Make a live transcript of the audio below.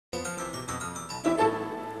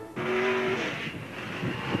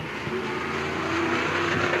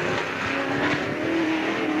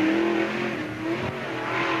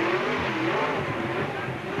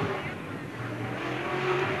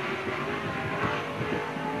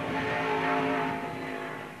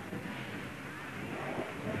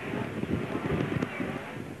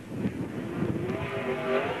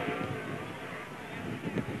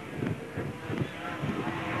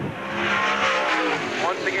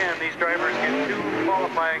again, these drivers get 2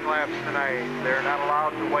 qualifying laps tonight. They're not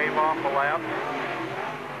allowed to wave off a lap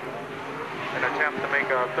and attempt to make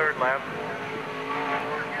a 3rd lap.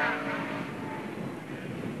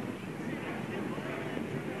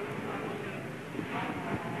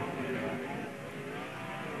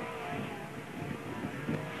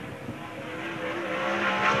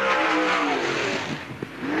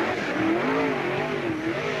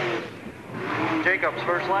 Jacobs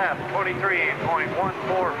first lap,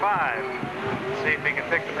 23.145. See if he can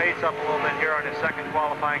pick the pace up a little bit here on his 2nd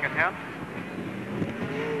qualifying attempt.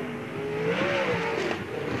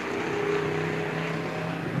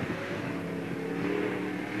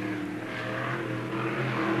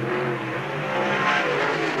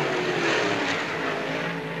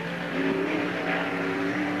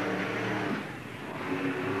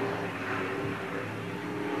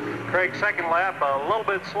 Craig's 2nd lap, a little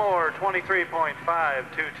bit slower,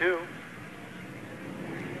 23.522.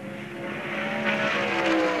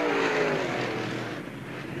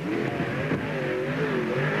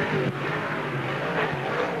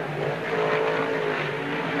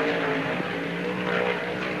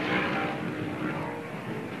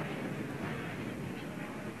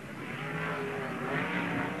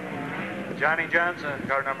 Johnny Johnson,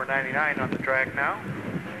 car number 99 on the track now.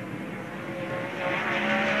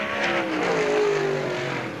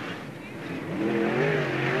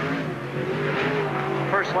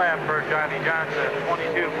 First lap for Johnny Johnson,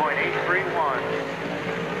 22.831.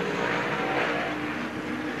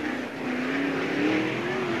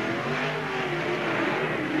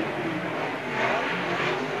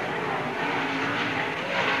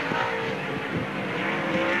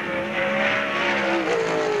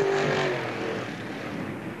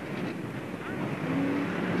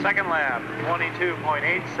 Second lap,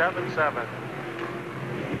 22.877.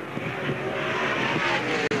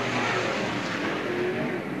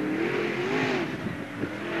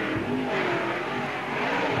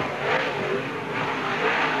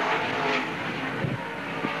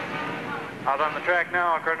 Out on the track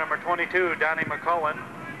now, car number 22, Donnie McCullen.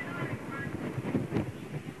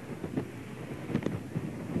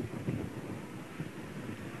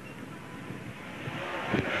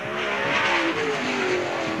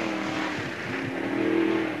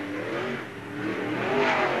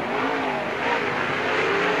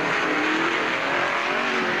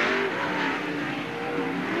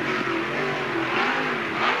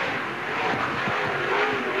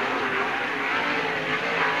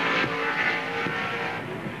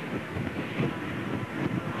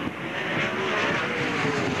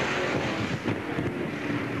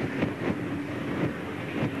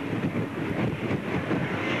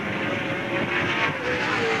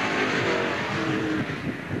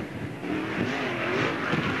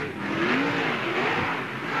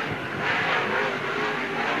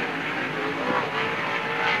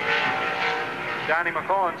 Donnie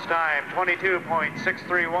McCullen's time,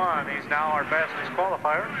 22.631. He's now our fastest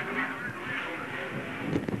qualifier.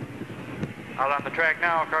 Out on the track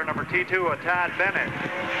now, car number T2, Todd Bennett.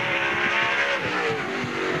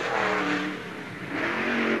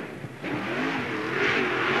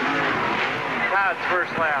 Todd's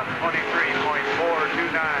first lap,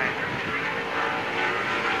 23.429.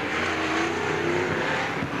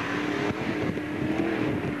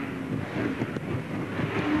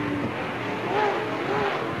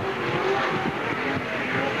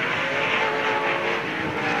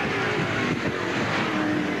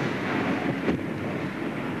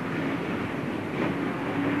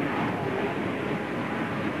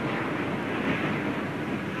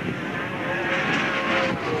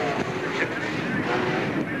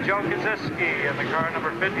 In the car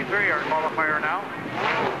number 53, our qualifier now.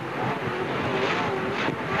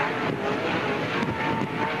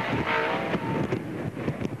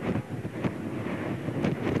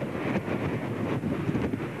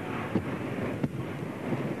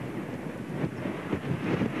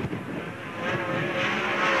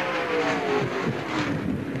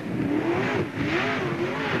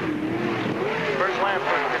 First lap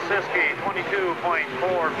for Kasiski,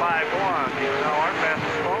 22.451. He's now our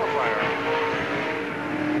fastest qualifier.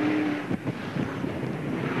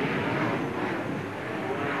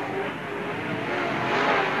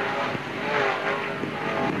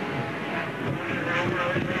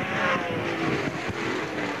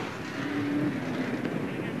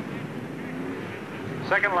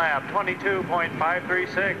 Second lap,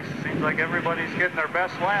 22.536. Seems like everybody's getting their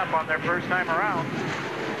best lap on their first time around.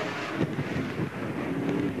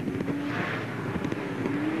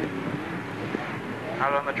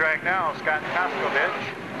 Out on the track now, Scott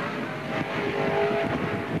Koskovich.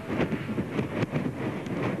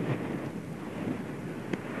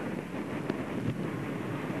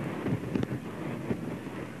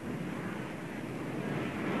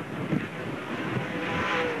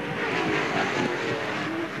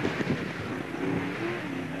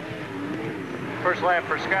 First lap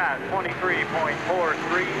for Scott,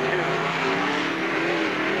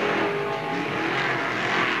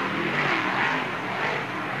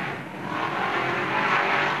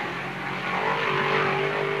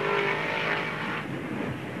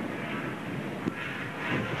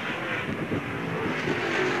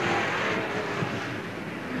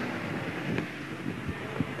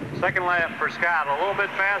 Second lap for Scott, a little bit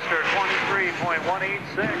faster,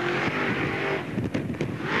 23.186.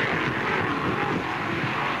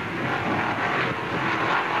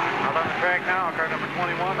 Out on the track now, car number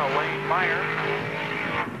 21, Elaine Meyer.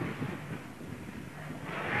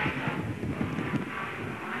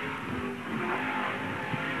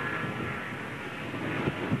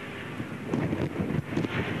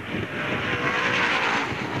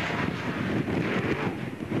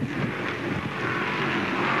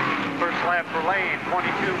 Lap for Lane,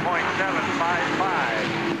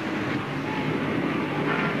 22.755.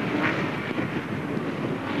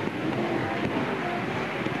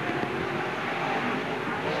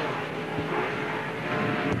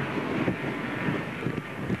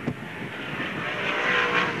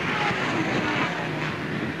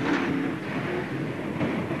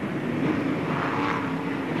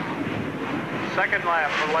 Second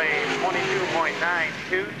lap for Lane,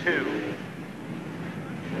 22.922.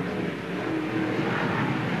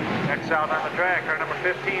 Next out on the track, car number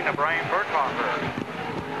 15, Brian Burkhofer.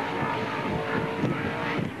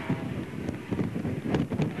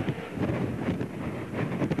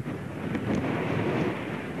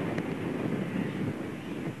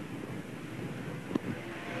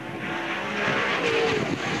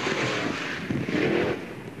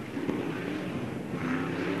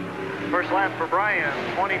 First lap for Brian,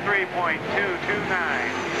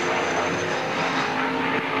 23.229.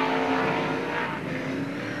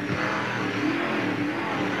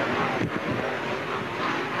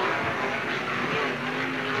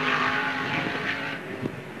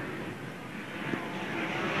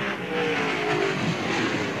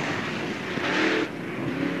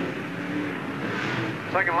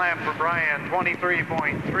 Second lap for Brian,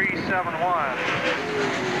 23.371.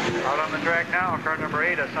 Out on the track now, car number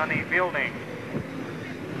 8, Sonny Fielding.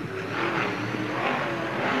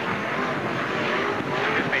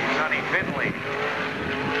 Excuse me, Sonny Finley.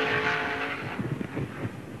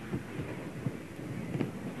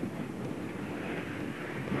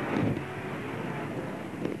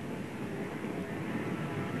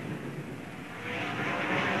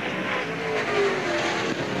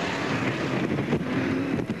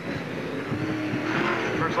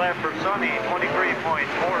 Lap for Sonny,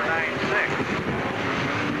 23.496.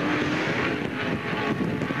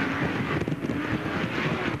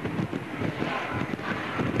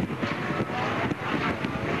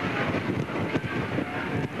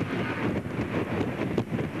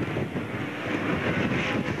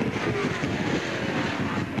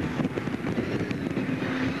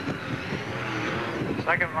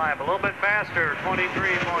 Second lap, a little bit faster,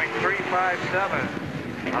 23.357.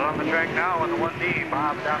 Out on the track now in the 1D,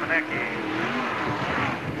 Bob Domenecki.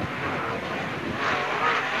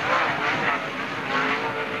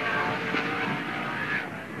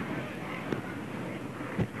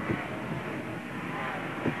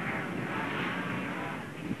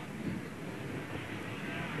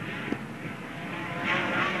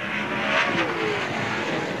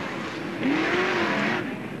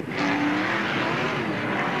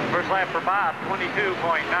 First lap for Bob,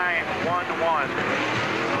 22.911.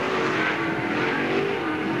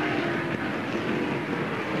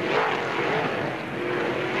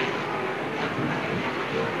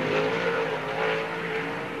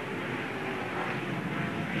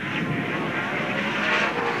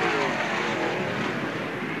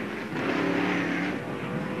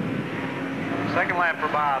 Second lap for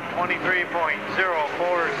Bob,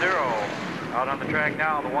 23.040. Out on the track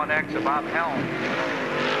now, the 1X of Bob Helm.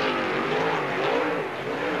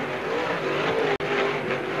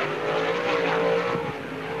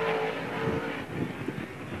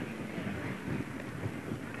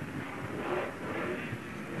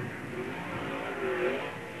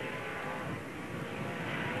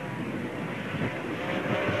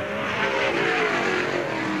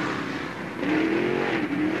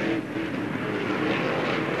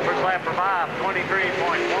 Lap for Bob,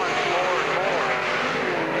 23.144.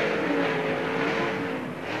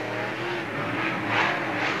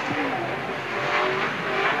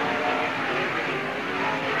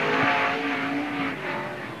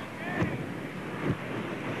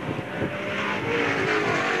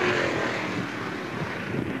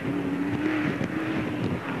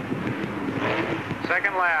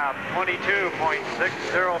 Second lap,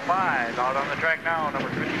 22.605. Out on the track now, number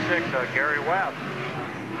 2. 22.46, Gary Webb.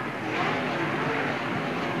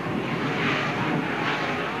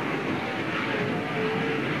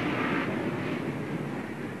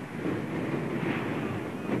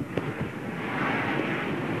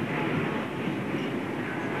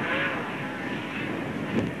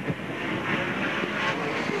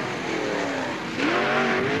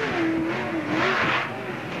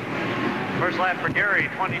 First lap for Gary,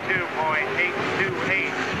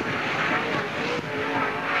 22.828.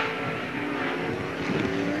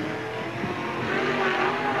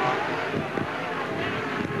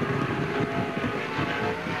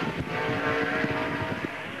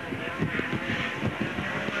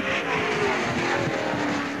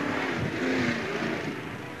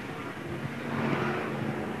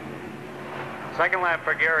 Second lap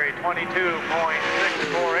for Gary,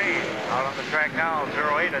 22.648. Out on the track now,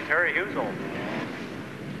 08 at Terry Husel.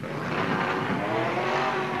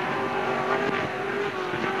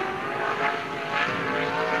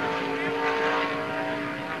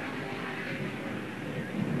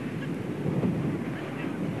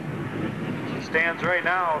 Stands right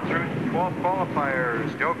now through 12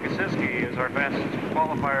 qualifiers. Joe Kosiski is our fastest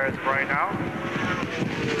qualifier as of right now.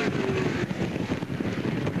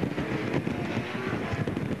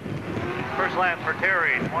 First lap for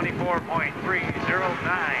Terry,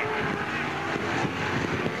 24.309.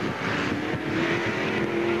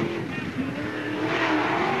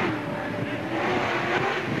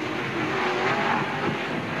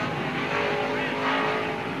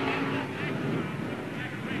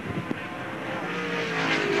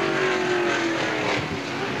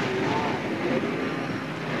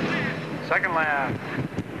 Second lap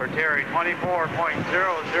for Terry,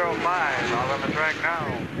 24.005. Out on the track now,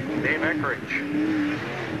 Dave Eckrich.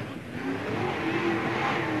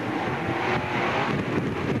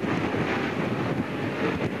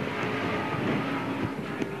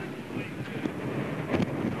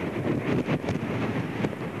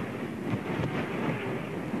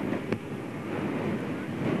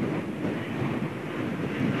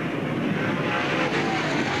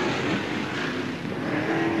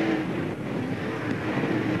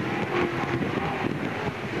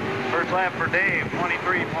 Lap for Dave,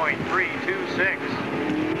 23.326.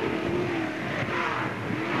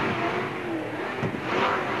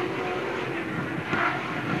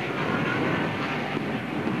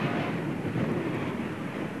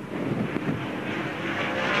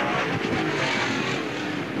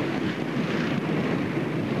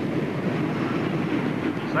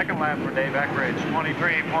 Second lap for Dave Eckrich,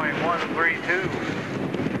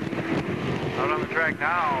 23.132. Out on the track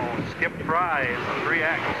now, Skip Fry is a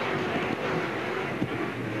 3X.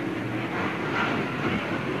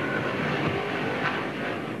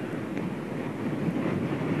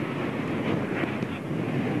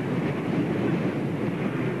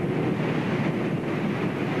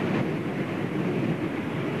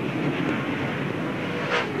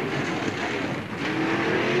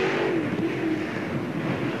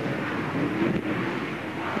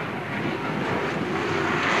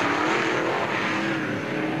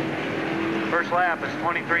 First lap is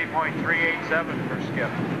 23.387 for Skip.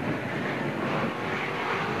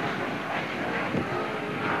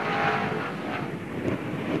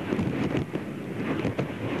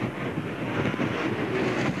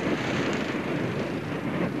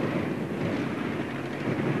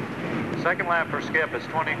 Second lap for Skip is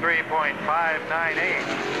 23.598.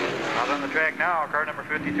 Out on the track now, car number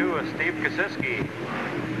 52 is Steve Kosiski.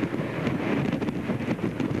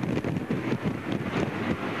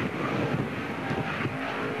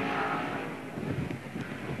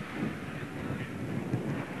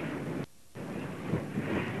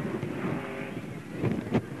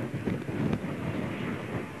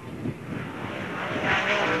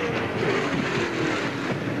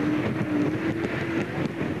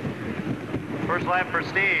 First lap for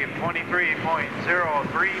Steve,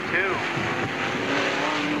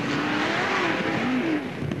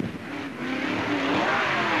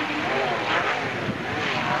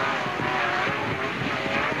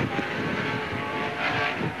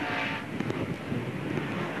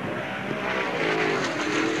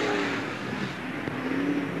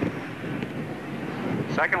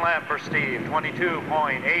 Second lap for Steve,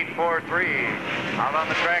 22.843. Out on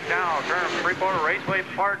the track now, current Freeport Raceway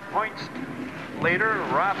points leader,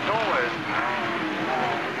 Rob Dolan.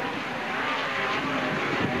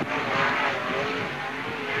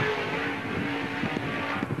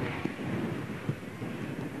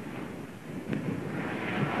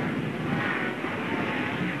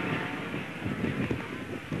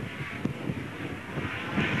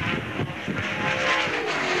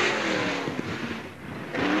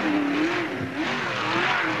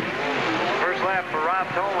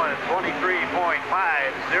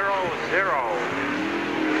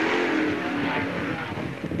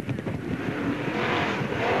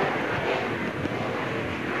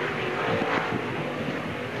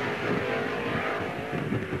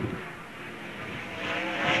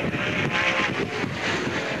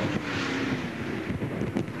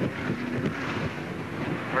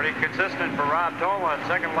 Pretty consistent for Rob Tolan.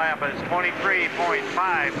 Second lap is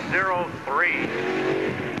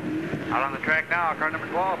 23.503. Out on the track now, car number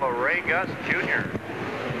 12, Ray Gus Jr.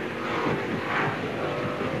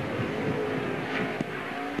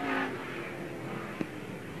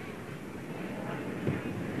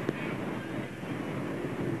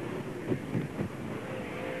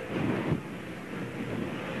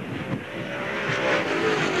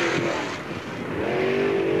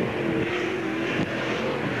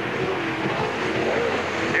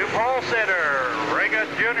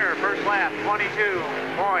 Jr. First lap,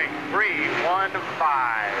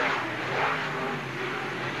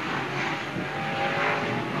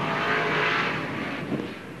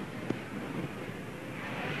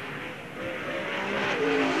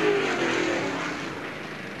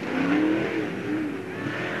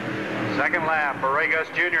 Second lap for Ray Gus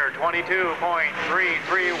Jr.,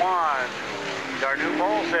 22.331. He's our new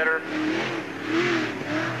pole sitter.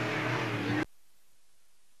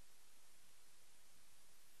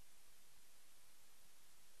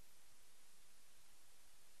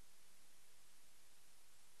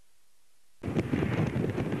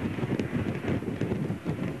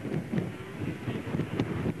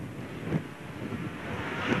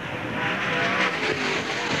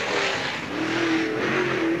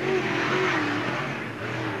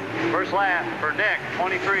 First lap for Nick,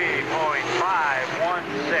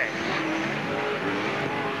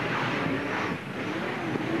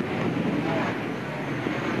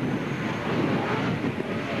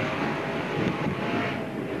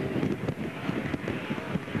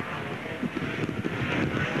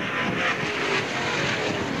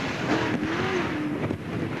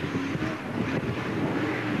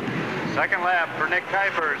 Second lap for Nick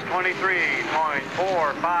Kuipers,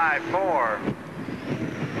 23.454.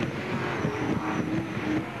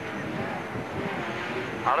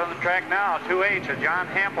 Out on the track now, 2H of John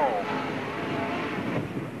Hampel.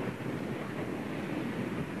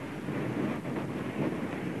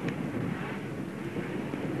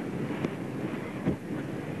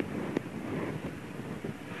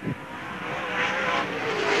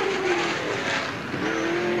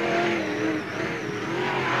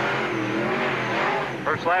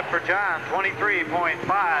 First lap for John,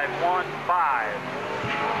 23.515.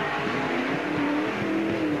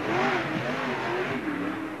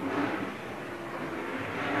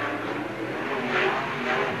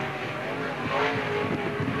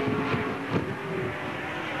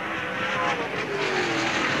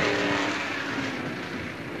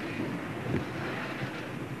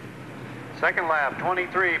 Second lap,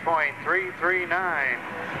 23.339.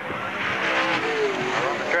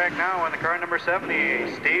 On the track now in the car number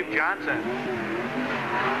 70, Steve Johnson.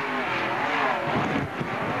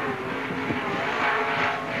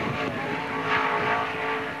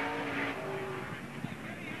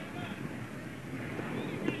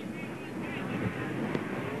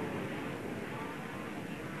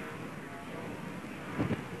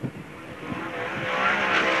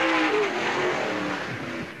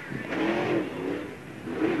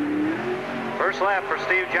 First lap for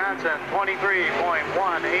Steve Johnson,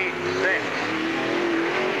 23.186.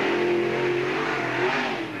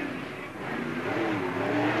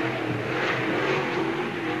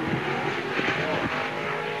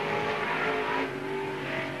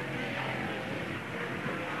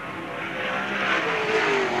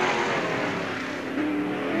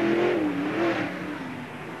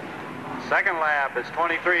 Second lap is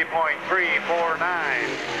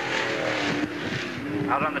 23.349.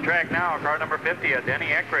 Out on the track now, car number 50, Denny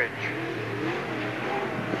Eckridge.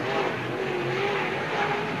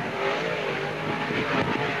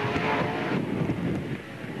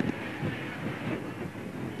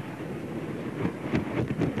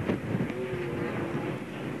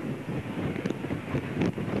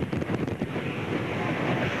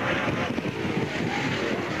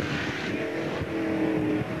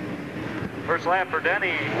 First lap for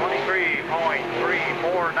Denny,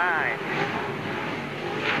 23.349.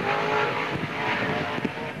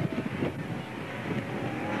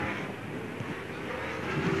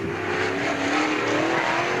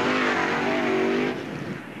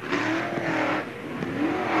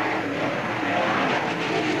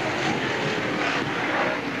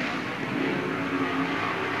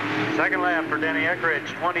 Second lap for Denny Eckridge,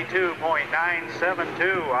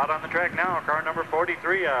 22.972. Out on the track now, car number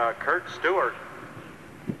 43, Kurt Stewart.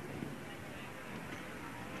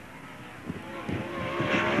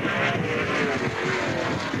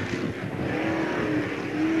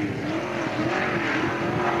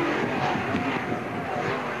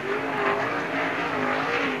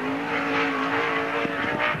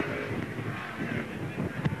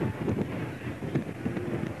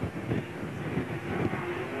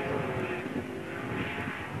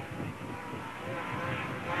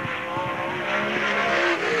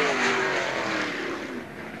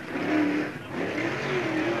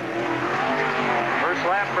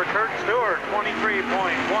 For Kurt Stewart,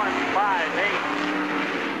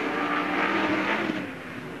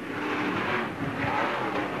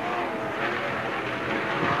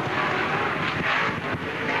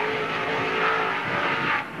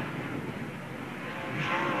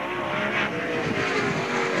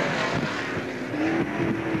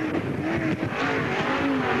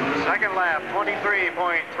 Second lap,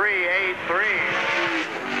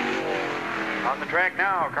 23.383. On the track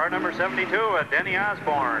now, car number 72, Denny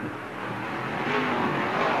Osborne.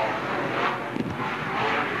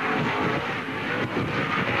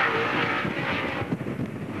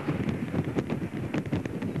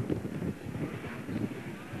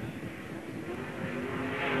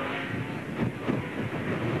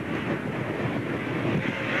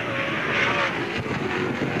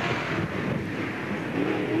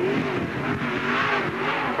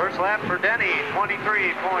 First lap for Denny,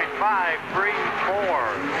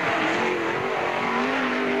 23.534.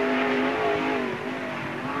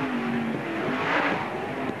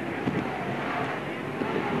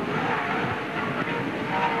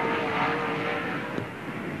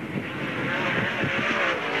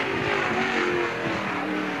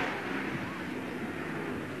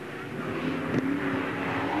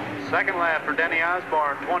 Second lap for Denny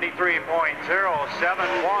Osborne,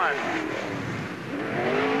 23.071.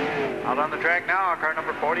 Out on the track now, car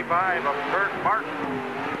number 45 of Kurt Martin.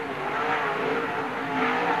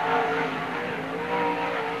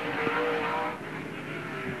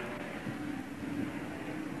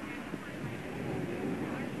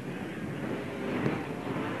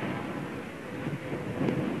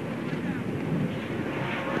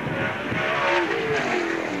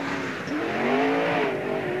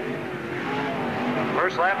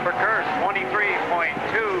 First lap for Kurt,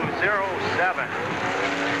 23.207.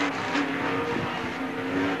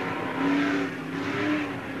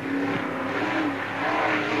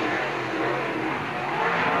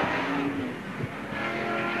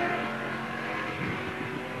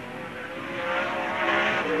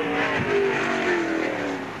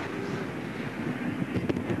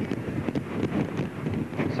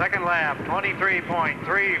 Second lap,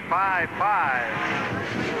 23.355.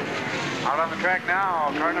 Out on the track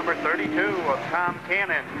now, car number 32 of Tom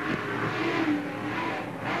Cannon.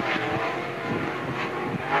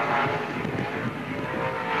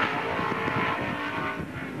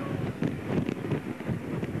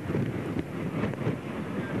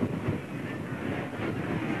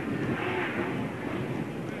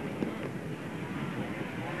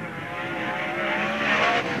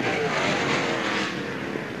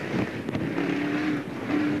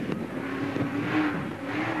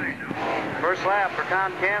 First lap for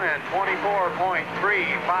Tom Cannon, 24.350.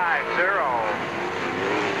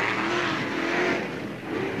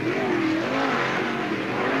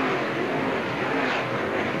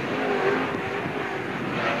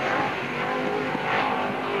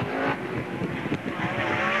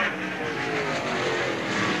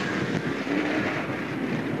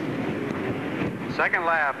 Second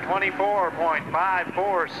lap,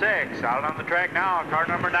 24.546. Out on the track now, car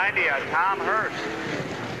number 90, Tom Hurst.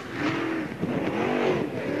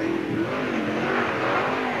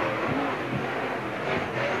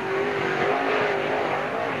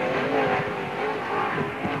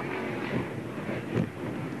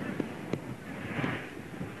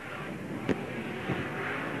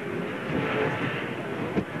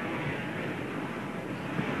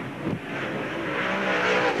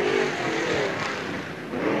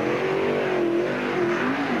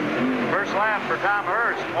 Lap for Tom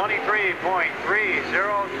Hurst,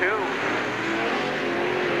 23.302.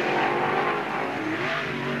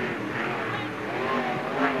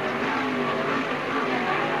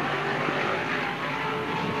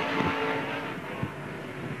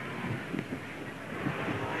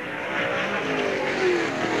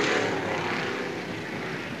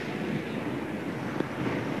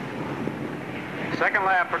 Second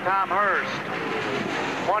lap for Tom Hurst,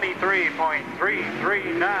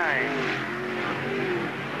 23.339.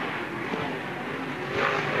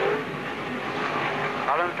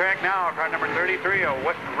 Out on the track now, car number 33,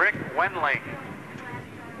 Rick Wendling.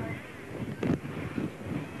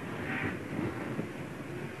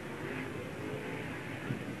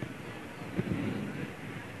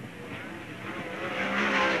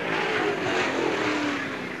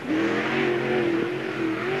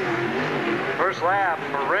 First lap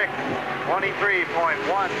for Rick,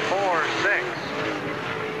 23.146.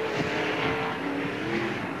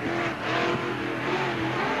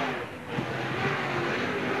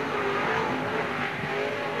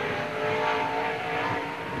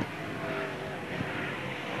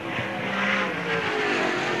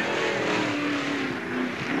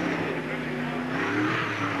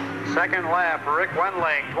 Second lap for Rick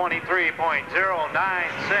Wendling,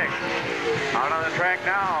 23.096. Out on the track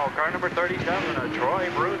now, car number 37, Troy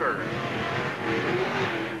Bruder.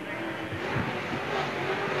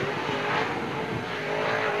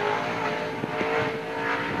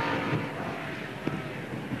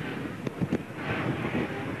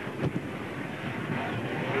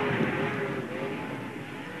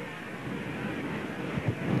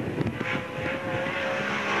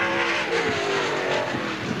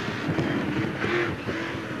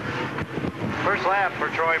 First lap for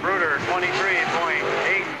Troy Bruder,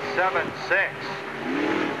 23.876.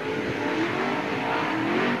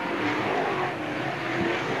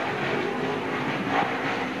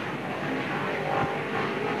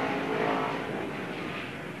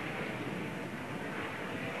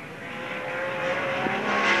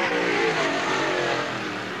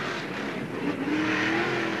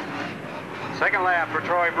 Second lap for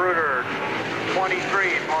Troy Bruder,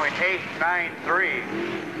 23.893.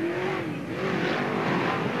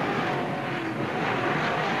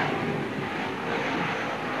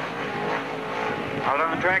 Out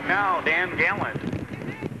on the track now, Dan Gallant.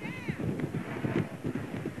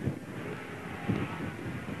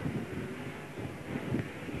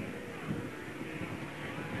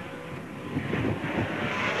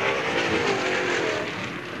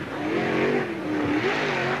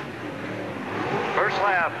 First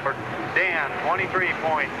lap for Dan,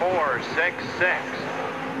 23.466.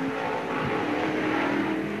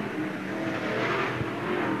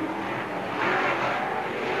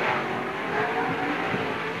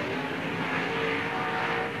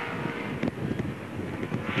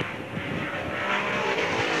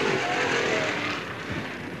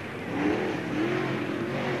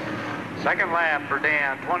 Second lap for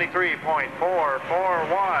Dan,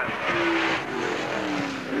 23.441.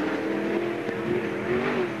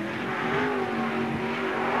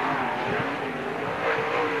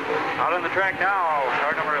 Out on the track now,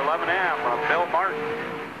 car number 11M, Bill Martin.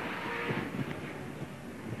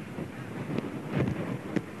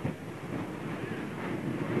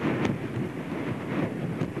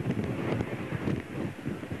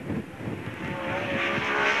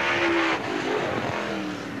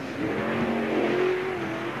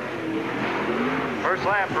 First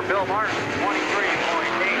lap for Bill Martin,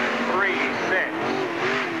 23.836.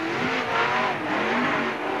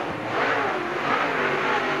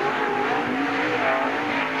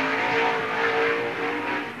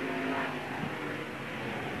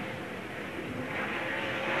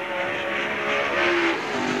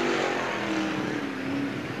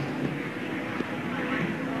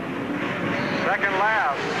 Second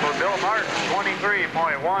lap for Bill Martin,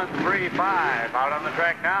 23.135. Out on the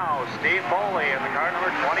track now, Steve Foley in the car number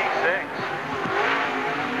 26.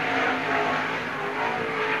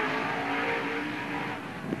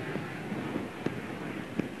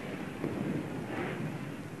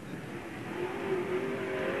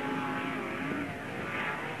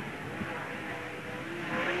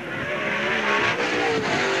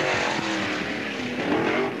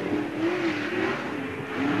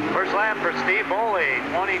 First lap for Steve Foley,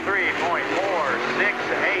 23.468.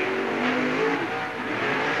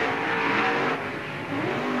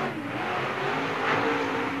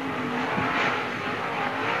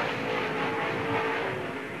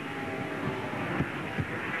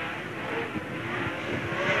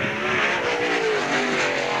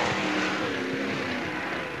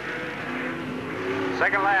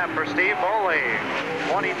 Second lap for Steve Foley,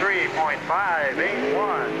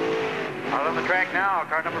 23.581. Out on the track now,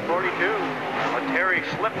 car number 42, Terry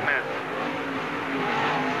Schlipman.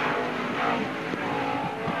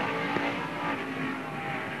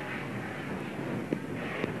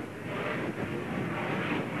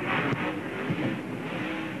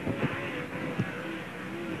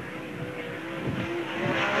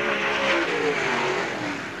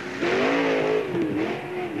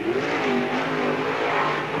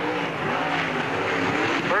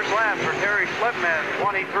 First lap for Terry Schlipman,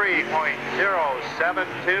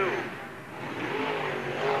 23.072.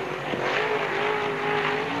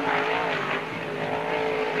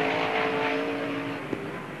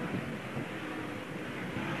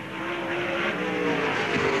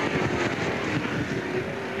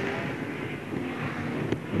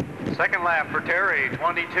 Second lap for Terry,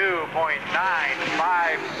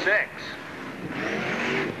 22.956.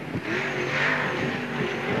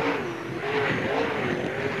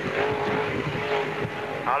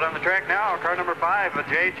 Out on the track now, car number 5,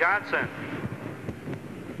 Jay Johnson.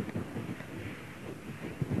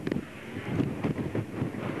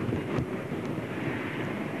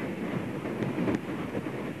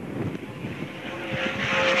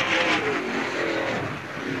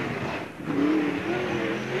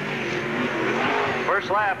 First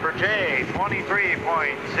lap for Jay,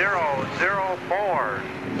 23.004.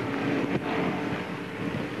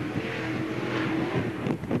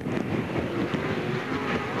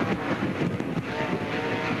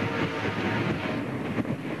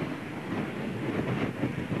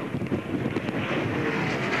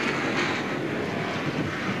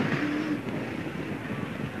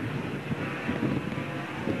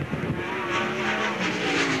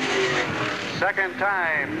 Second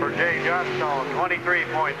time for Jay Johnstone,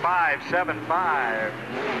 23.575.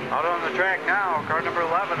 Out on the track now, car number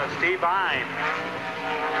 11 is Steve Vine.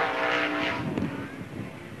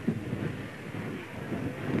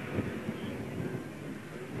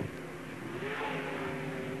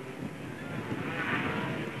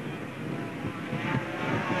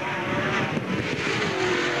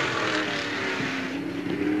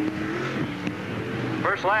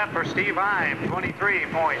 First lap for Steve Vine,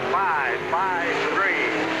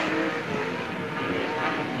 23.553.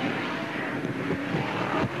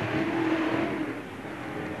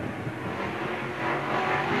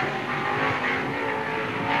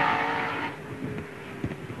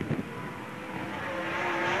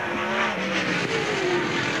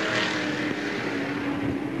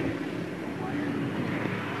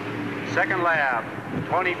 Second lap,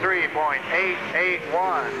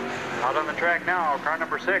 23.881. Out on the track now, car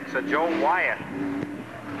number 6, Joe Wyatt.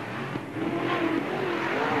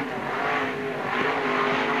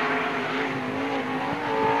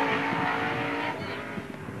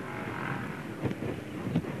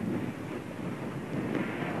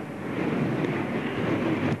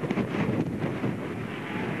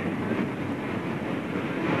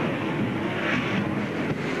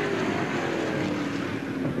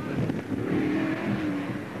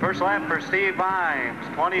 First lap for Steve Vimes,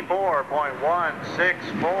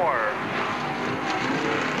 24.164.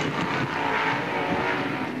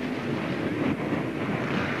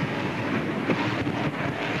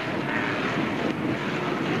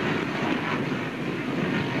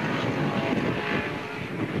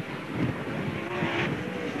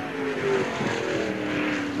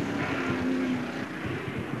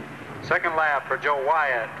 Second lap for Joe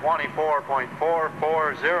Wyatt,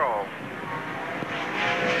 24.440.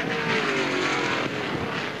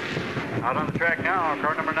 Out on the track now,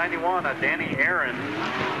 car number 91, Danny Aaron.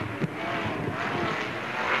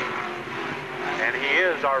 And he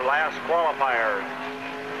is our last qualifier.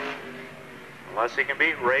 Unless he can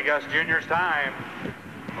beat Ray Gus Jr.'s time,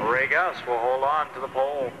 Ray Gus will hold on to the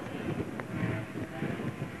pole.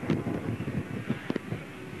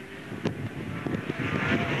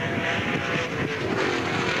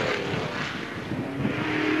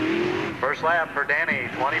 First lap for Danny,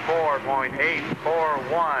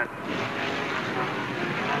 24.841.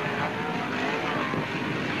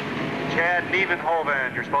 Chad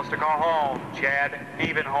Nievenhoven, you're supposed to call home. Chad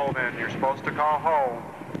Nievenhoven, you're supposed to call home.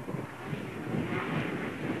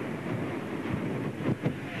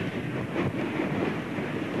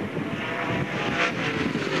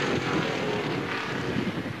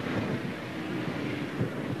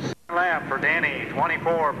 Second lap for Danny,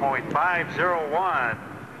 24.501.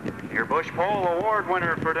 Your Busch Pole Award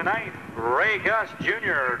winner for tonight, Ray Gus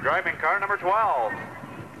Jr., driving car number 12.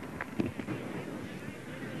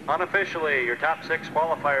 Unofficially, your top 6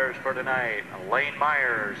 qualifiers for tonight, Lane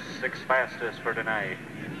Myers, 6th fastest for tonight.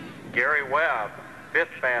 Gary Webb,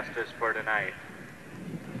 5th fastest for tonight.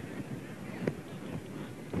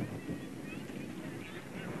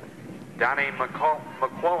 Donnie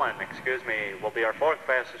McQuillan, will be our 4th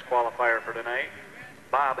fastest qualifier for tonight.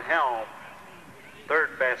 Bob Helm,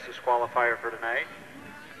 3rd fastest qualifier for tonight.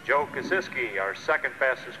 Joe Kosiski, our 2nd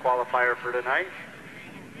fastest qualifier for tonight.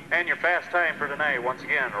 And your fast time for tonight, once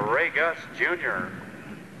again, Ray Gus Jr.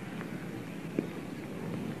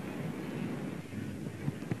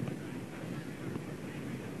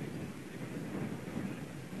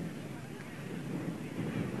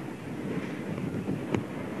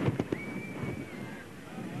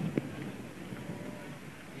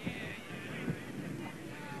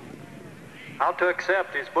 Out to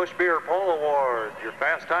accept his Busch Beer Pole Award, your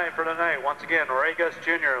fast time for tonight. Once again, Ray Gus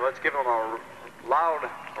Jr. Let's give him a loud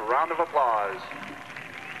round of applause.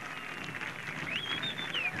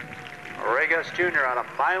 Regas Jr. out of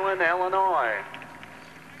Milan, Illinois.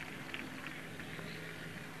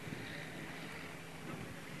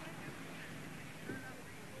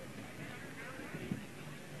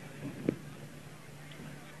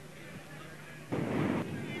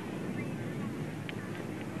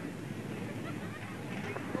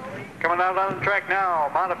 Coming out on the track now,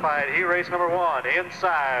 modified, heat race number 1.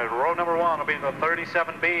 Inside, row number 1 will be the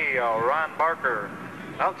 37B, Ron Barker.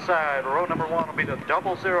 Outside, row number 1 will be the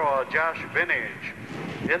 00, Josh Vintage.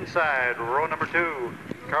 Inside, row number 2,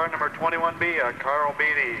 car number 21B, Carl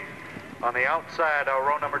Beatty. On the outside,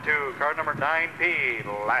 row number 2, car number 9P,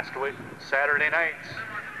 last week, Saturday night's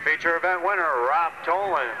feature event winner, Rob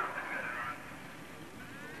Tolan.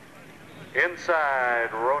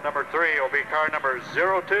 Inside, row number 3 will be car number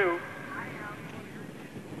 02.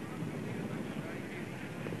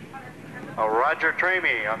 Roger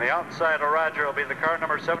Tramey. On the outside of Roger will be the car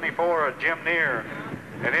number 74, Jim Neer.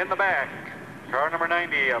 And in the back, car number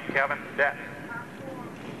 90 of Kevin Dett.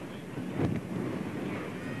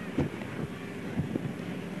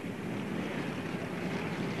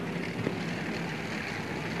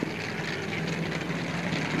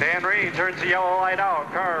 Dan Reed turns the yellow light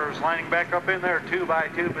out. Cars lining back up in their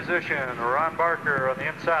 2x2 position. Ron Barker on the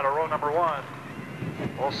inside of row number 1.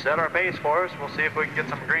 We'll set our pace for us. We'll see if we can get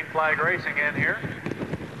some green flag racing in here.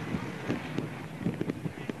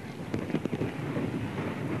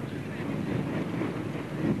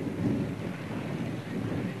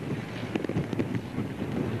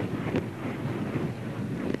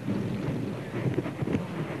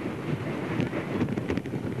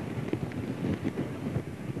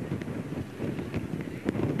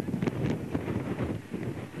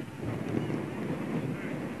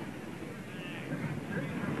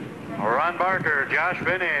 Ron Barker, Josh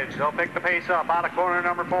Vintage, they'll pick the pace up out of corner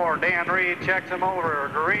number 4. Dan Reed checks him over.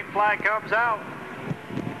 Green flag comes out.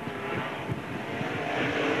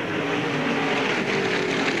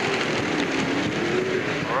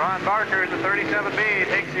 Ron Barker in the 37B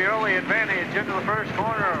takes the early advantage into the first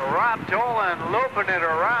corner. Rob Tolan looping it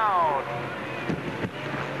around.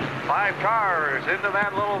 5 cars into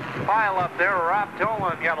that little pile up there. Rob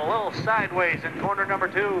Tolan got a little sideways in corner number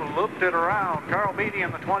 2, looped it around. Carl Beatty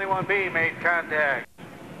in the 21B made contact.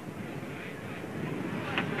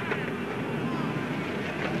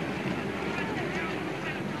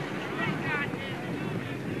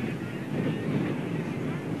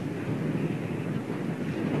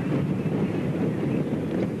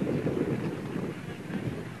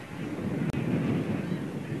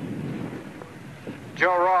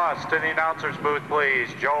 Joe Ross to the announcer's booth, please.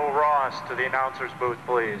 Joe Ross to the announcer's booth,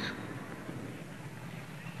 please.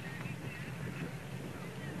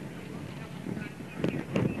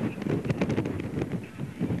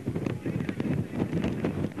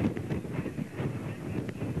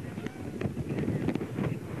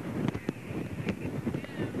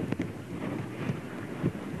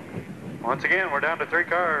 Once again, we're down to 3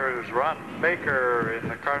 cars. Ron Baker in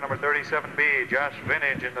the car number 37B, Josh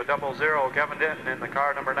Vintage in the 00, Kevin Denton in the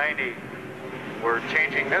car number 90. We're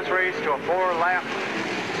changing this race to a 4-lap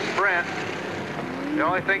sprint. The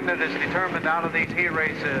only thing that is determined out of these heat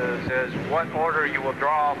races is what order you will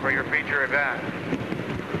draw for your feature event.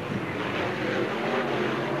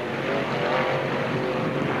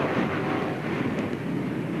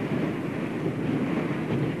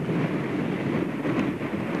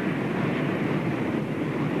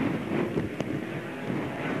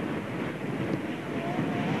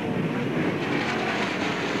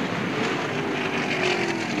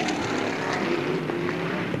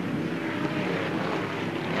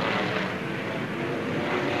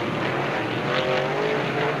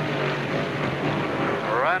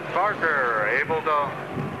 Barker able to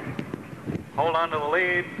hold on to the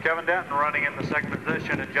lead. Kevin Denton running in the 2nd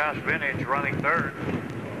position and Josh Vintage running 3rd.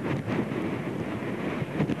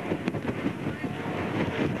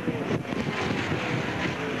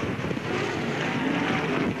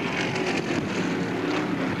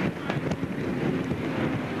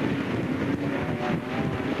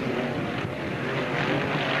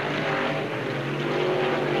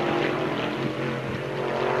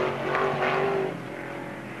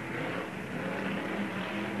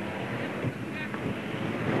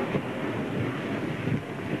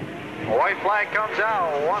 White flag comes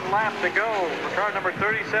out, 1 lap to go for car number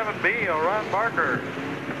 37B, Ron Barker.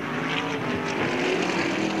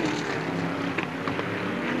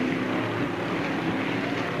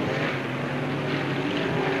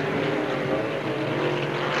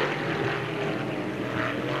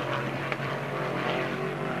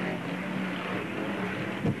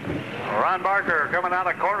 Ron Barker coming out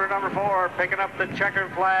of corner number 4, picking up the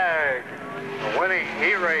checkered flag. Winning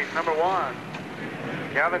heat race number 1.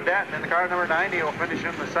 Kevin Denton in the car number 90 will finish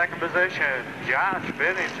in the second position. Josh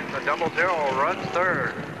finished in the 00, runs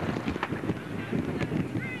third.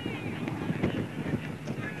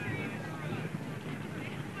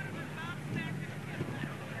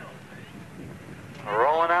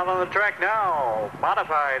 Rolling out on the track now,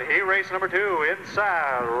 modified heat race number 2.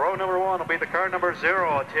 Inside row number 1 will be the car number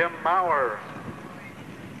 0, Tim Maurer.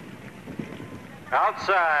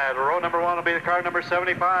 Outside row number 1 will be the car number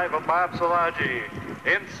 75 of Bob Szilagyi.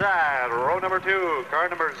 Inside row number 2, car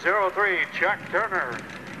number 03, Chuck Turner.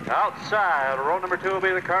 Outside row number 2 will be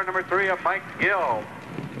the car number 3 of Mike Gill.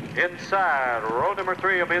 Inside row number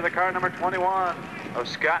 3 will be the car number 21 of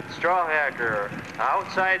Scott Strawhacker.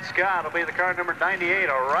 Outside Scott will be the car number 98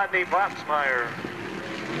 of Rodney Botsmeyer.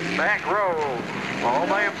 Back row, all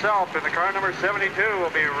by himself in the car number 72 will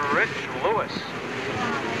be Rich Lewis.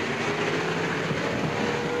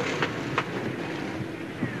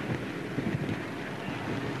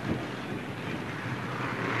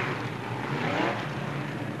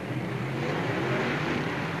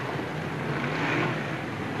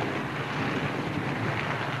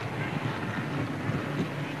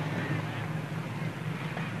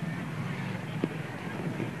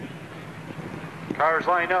 Cars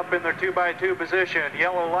line up in their 2x2 position.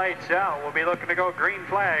 Yellow lights out. We'll be looking to go green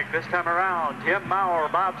flag this time around. Tim Maurer,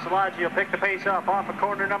 Bob Szilagyi will pick the pace up off of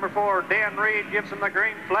corner number 4. Dan Reed gives him the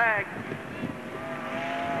green flag.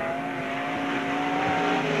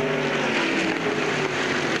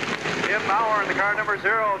 Tim Maurer in the car number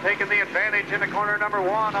 0 taking the advantage into corner number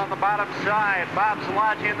 1 on the bottom side. Bob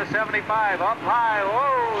Szilagyi in the 75 up high.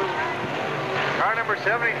 Whoa! Car number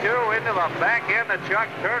 72 into the back end of Chuck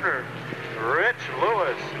Turner. Rich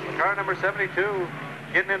Lewis, car number 72,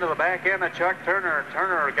 getting into the back end of Chuck Turner.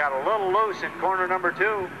 Turner got a little loose in corner number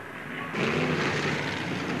 2.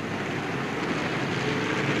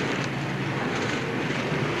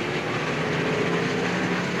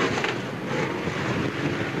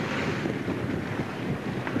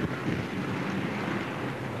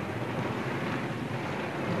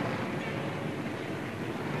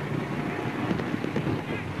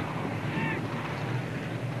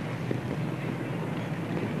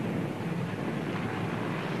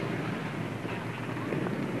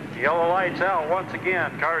 Yellow lights out once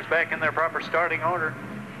again. Cars back in their proper starting order.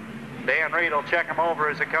 Dan Reed will check them over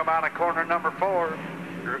as they come out of corner number 4.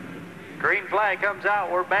 Green flag comes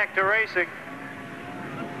out. We're back to racing.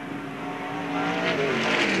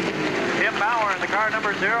 Tim Maurer in the car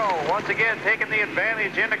number 0. Once again taking the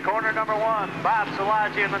advantage into corner number 1. Bob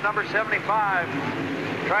Szilagyi in the number 75.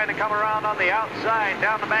 Trying to come around on the outside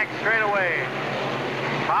down the back straightaway.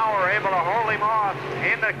 Maurer able to hold him off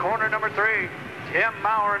into corner number 3. Tim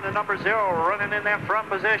Maurer in the number 0 running in that front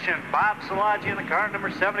position. Bob Szilagyi in the car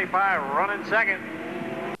number 75 running second.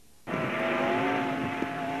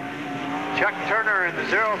 Chuck Turner in the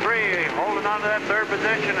 03 holding on to that third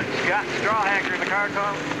position. And Scott Strawhacker in the car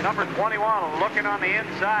number 21 looking on the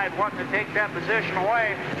inside, wanting to take that position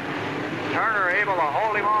away. Turner able to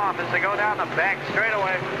hold him off as they go down the back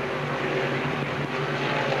straightaway.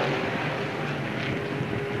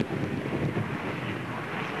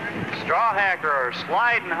 Strawhacker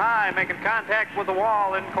sliding high, making contact with the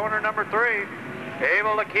wall in corner number 3.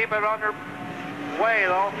 Able to keep it under way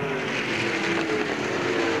though.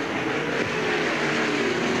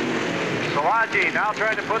 Szilagyi now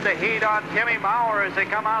trying to put the heat on Timmy Maurer as they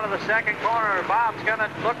come out of the second corner. Bob's going to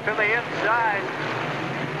look to the inside.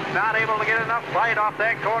 Not able to get enough fight off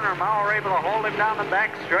that corner. Maurer able to hold him down the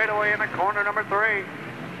back straightaway into corner number 3.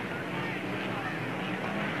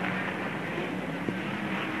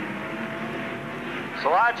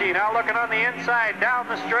 Szilagyi now looking on the inside, down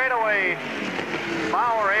the straightaway.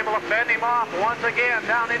 Maurer able to fend him off once again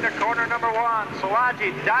down into corner number 1. Szilagyi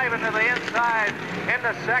diving to the inside in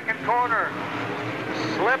the second corner.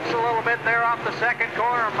 Slips a little bit there off the second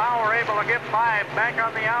corner. Maurer able to get by back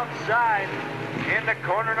on the outside into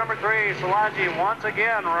corner number 3. Szilagyi once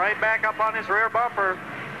again right back up on his rear bumper.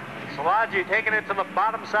 Szilagyi taking it to the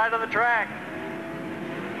bottom side of the track.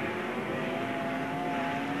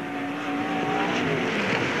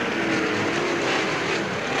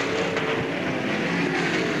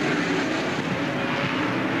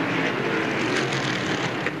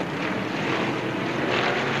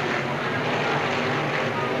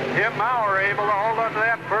 Tim Maurer able to hold on to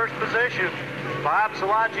that first position. Bob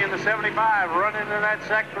Szilagyi in the 75 running in that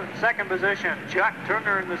second position. Chuck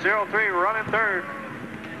Turner in the 03 running third.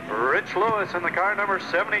 Rich Lewis in the car number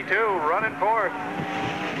 72 running fourth.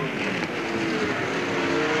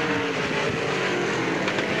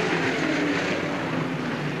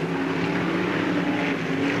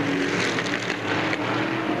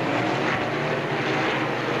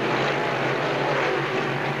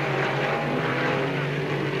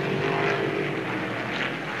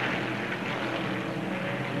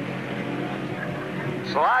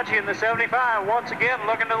 Szilagyi in the 75, once again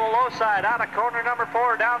looking to the low side, out of corner number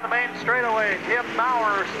 4, down the main straightaway. Tim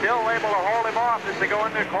Maurer still able to hold him off as they go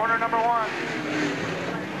into corner number 1.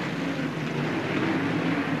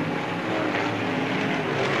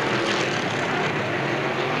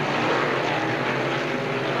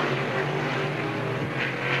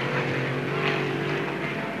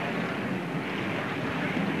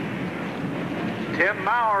 Tim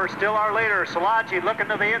Maurer still our leader. Szilagyi looking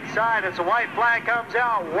to the inside as the white flag comes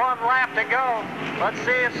out. 1 lap to go. Let's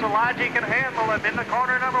see if Szilagyi can handle it. In the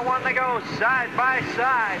corner number 1 they go, side by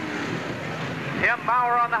side. Tim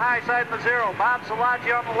Maurer on the high side in the 0. Bob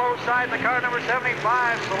Szilagyi on the low side in the car number 75.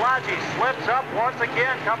 Szilagyi slips up once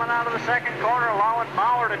again coming out of the second corner, allowing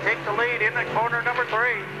Maurer to take the lead in the corner number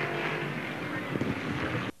 3.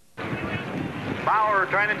 Maurer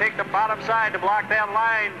trying to take the bottom side to block that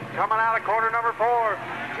line. Coming out of corner number 4.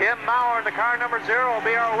 Tim Maurer in the car number 0 will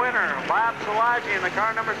be our winner. Bob Szilagyi in the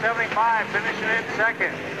car number 75 finishing in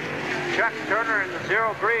second. Chuck Turner in the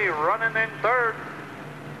 03 running in third.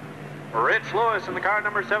 Rich Lewis in the car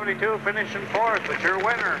number 72 finishing fourth. But your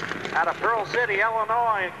winner out of Pearl City,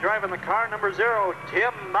 Illinois, driving the car number 0,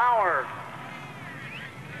 Tim Maurer.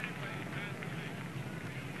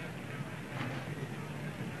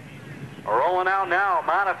 Rolling out now,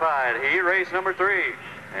 modified, heat race number 3.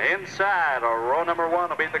 Inside, row number 1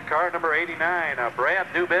 will be the car number 89, Brad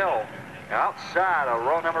Dubill. Outside,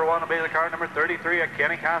 row number 1 will be the car number 33,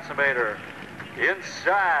 Kenny Consumator.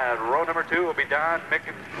 Inside, row number 2 will be Don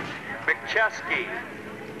McChesky.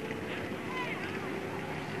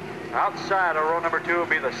 Outside, row number 2 will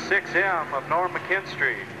be the 6M of Norm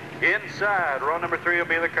McKinstry. Inside, row number 3 will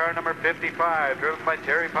be the car number 55, driven by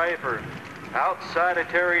Terry Piper. Outside of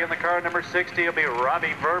Terry in the car number 60 will be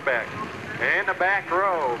Robbie Verbeck. In the back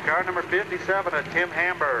row, car number 57 of Tim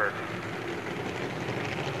Hamburg.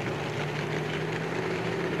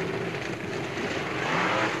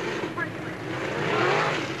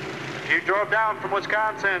 If you drove down from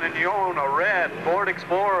Wisconsin and you own a red Ford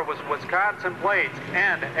Explorer with Wisconsin plates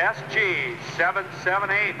and SG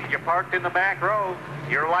 778, you parked in the back row,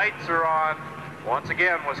 your lights are on. Once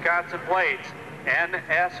again, Wisconsin plates,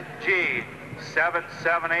 NSG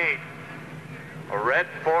 778, a red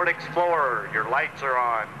Ford Explorer, your lights are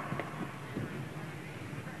on.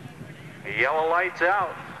 The yellow lights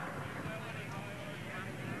out.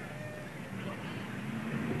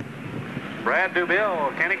 Brad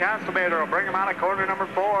Dubill, Kenny Consumator will bring him out of corner number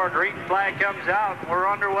 4. Green flag comes out, we're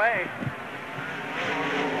underway.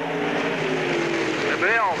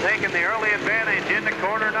 Dubill taking the early advantage into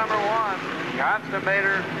corner number 1.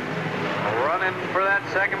 Consumator running for that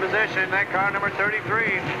second position, that car number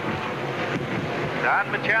 33. Don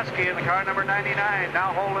McChesky in the car number 99,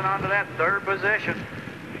 now holding on to that third position.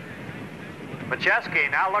 McChesky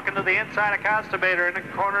now looking to the inside of Consumator in the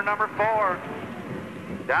corner number 4.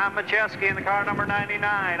 Don McChesky in the car number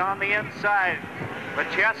 99 on the inside.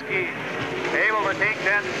 McChesky able to take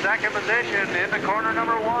that second position in the corner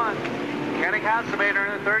number 1. Kenny Consumator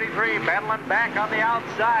in the 33, battling back on the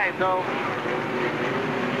outside though.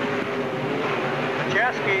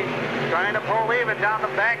 McChesky trying to pull even down the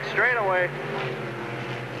back straightaway.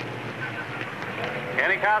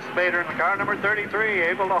 Kenny Consumator in the car number 33,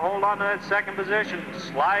 able to hold on to that second position.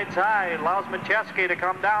 Slides high, allows McChesky to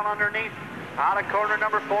come down underneath. Out of corner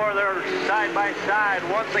number 4, they're side by side.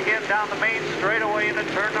 Once again down the main straightaway into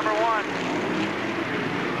turn number 1.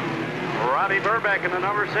 Robbie Verbeck in the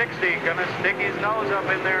number 60, gonna stick his nose up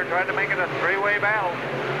in there and try to make it a three-way battle.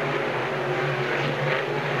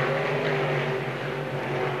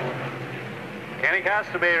 Kenny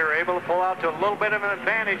Consumator able to pull out to a little bit of an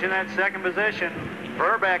advantage in that second position.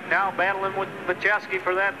 Verbeck now battling with McChesky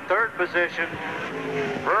for that third position.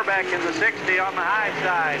 Verbeck in the 60 on the high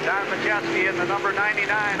side. Don McChesky in the number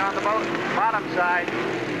 99 on the bottom side.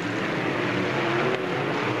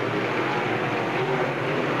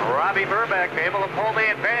 Robbie Verbeck able to pull the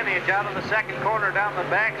advantage out of the second corner down the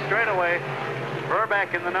back straightaway.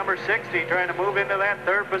 Verbeck in the number 60 trying to move into that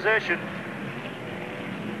third position.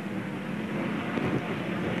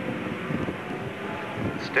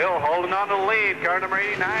 Still holding on to the lead, car number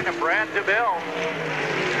 89 of Brad Dubill.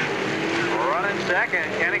 Running second,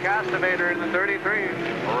 Kenny Consumator in the 33.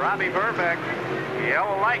 Robbie Verbeck.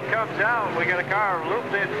 Yellow light comes out. We got a car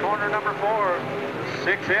looped in corner number 4.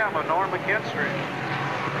 6M of Norm McKinstry.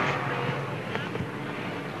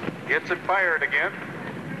 Gets it fired again.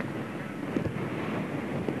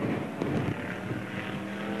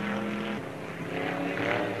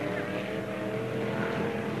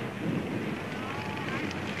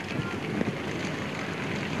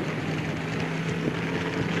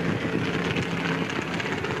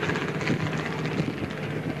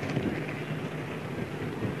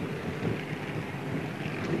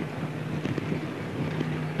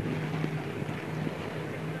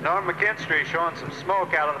 Norm McKinstry showing some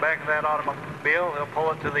smoke out of the back of that automobile. He'll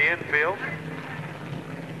pull it to the infield.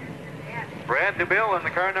 Brad DeBille in the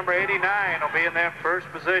car number 89 will be in that first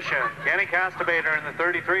position. Kenny Costabader in the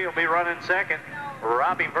 33 will be running second.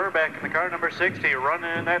 Robbie Verbeck in the car number 60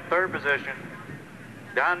 running in that third position.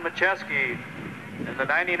 Don Macheski in the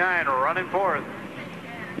 99 running fourth.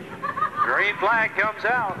 Green flag comes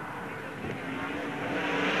out.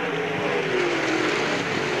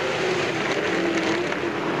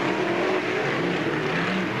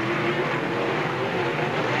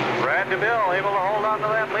 Brad DeVille able to hold on to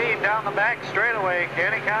that lead down the back straightaway.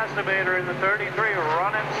 Kenny Costabader in the 33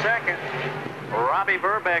 running second. Robbie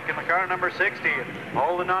Verbeck in the car number 60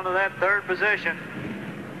 holding on to that third position.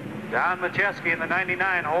 Don Macheski in the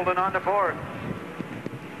 99 holding on to fourth.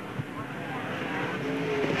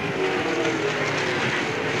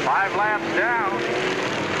 Five laps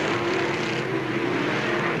down.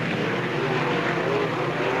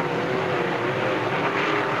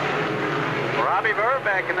 Robbie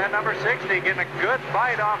Verbeck in that number 60 getting a good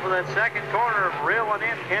fight off of that second corner, reeling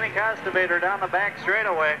in Kenny Costabader down the back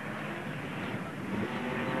straightaway.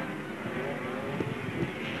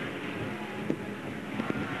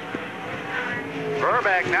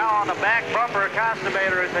 Verbeck now on the back bumper of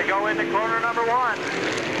Costabader as they go into corner number one.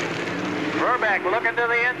 Verbeck looking to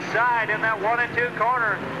the inside in that 1 and 2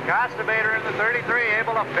 corner. Costabader in the 33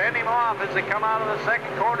 able to fend him off as they come out of the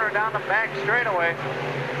second corner down the back straightaway.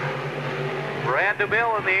 Brad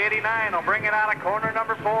DeBille in the 89 will bring it out of corner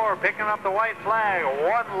number 4, picking up the white flag.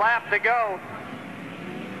 1 lap to go.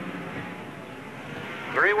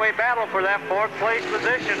 Three-way battle for that fourth place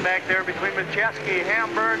position back there between Macheski,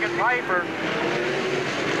 Hamburg, and Piper.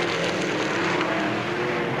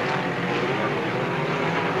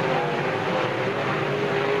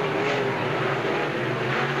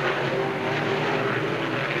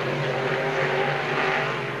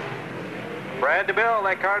 Brad DeBille,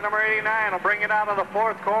 that car number 89, will bring it out of the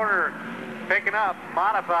fourth corner, picking up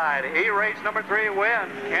modified E-race number 3 win.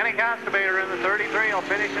 Kenny Costabader in the 33 will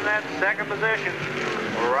finish in that second position.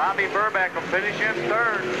 Robbie Verbeck will finish in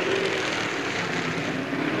third.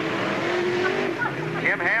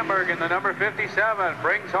 Kim Hamburg in the number 57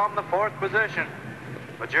 brings home the fourth position.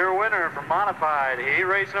 But your winner from modified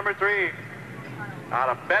E-race number 3 out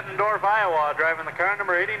of Bettendorf, Iowa, driving the car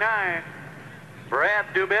number 89, Brad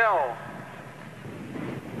DeBille.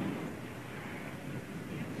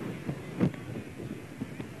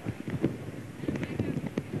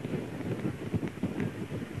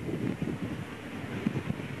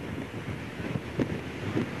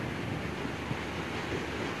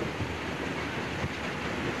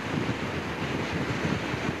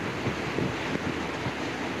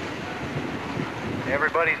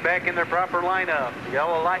 Everybody's back in their proper lineup. The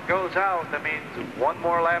yellow light goes out. That means one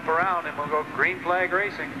more lap around and we'll go green flag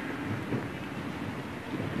racing.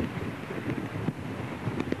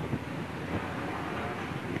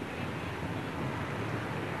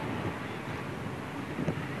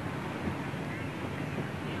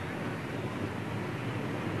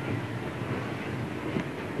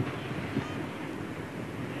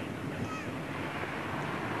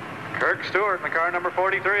 Kirk Stewart in the car number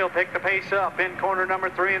 43 will pick the pace up in corner number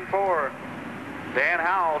 3 and 4. Dan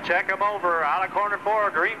Howell, check him over, out of corner 4.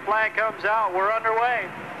 Green flag comes out. We're underway.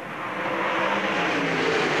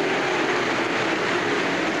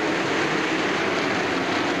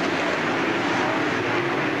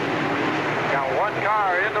 Got one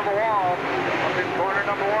car into the wall up in corner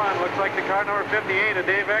number 1. Looks like the car number 58 of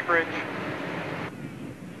Dave Eckridge.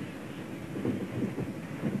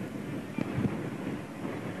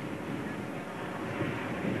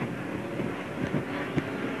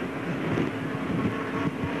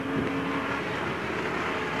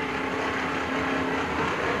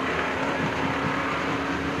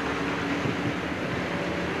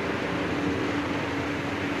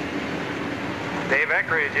 Dave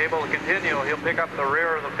Eckridge able to continue. He'll pick up the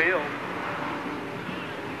rear of the field.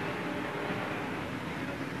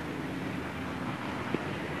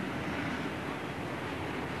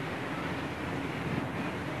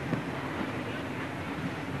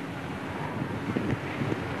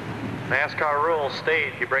 NASCAR rules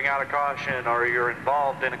state you bring out a caution or you're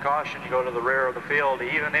involved in a caution, you go to the rear of the field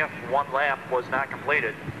even if one lap was not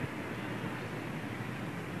completed.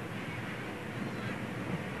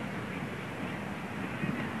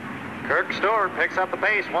 Kirk Stewart picks up the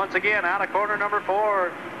pace once again out of corner number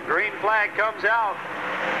 4. Green flag comes out.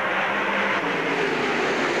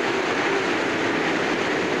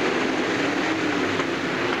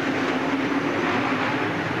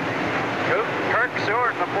 Kirk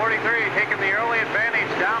Stewart in the 43 taking the early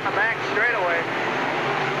advantage down the back straightaway.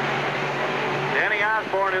 Danny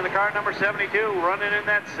Osborne in the car number 72, running in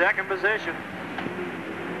that second position.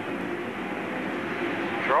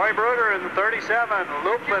 Troy Bruder in the 37,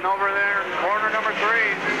 looping over there in corner number 3.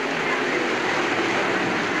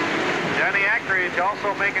 Johnny Eckridge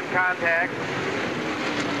also making contact.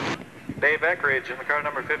 Dave Eckridge in the car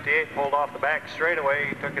number 58 pulled off the back straightaway.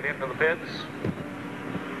 He took it into the pits.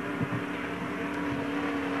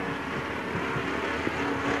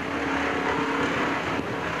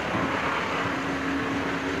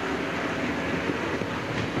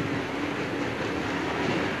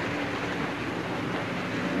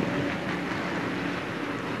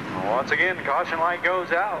 Once again, caution light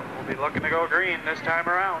goes out. We'll be looking to go green this time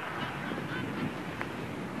around.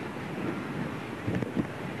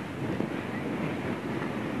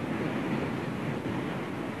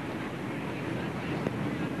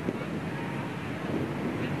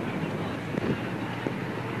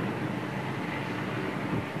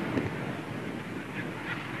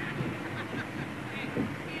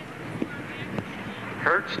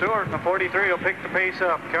 Kurt Stewart in the 43 will pick the pace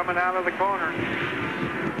up coming out of the corner.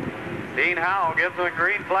 Dean Howell gives them a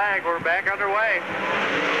green flag. We're back underway.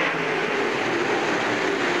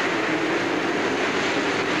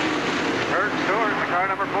 Kurt Stewart, the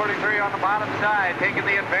car number 43 on the bottom side, taking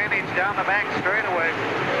the advantage down the back straightaway.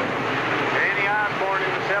 Danny Osborne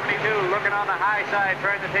in the 72, looking on the high side,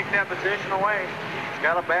 trying to take that position away. He's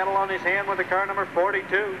got a battle on his hand with the car number 42.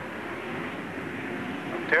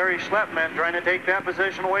 Terry Schleppman trying to take that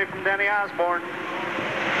position away from Danny Osborne.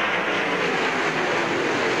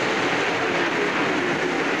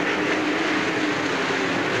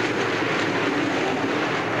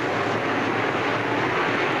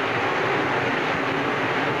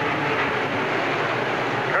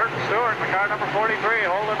 Car number 43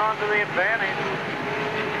 holding on to the advantage.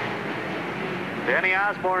 Danny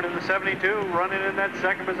Osborne in the 72 running in that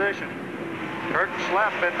second position. Kurt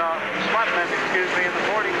Schleppman, in the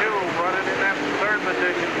 42 running in that third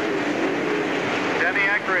position. Denny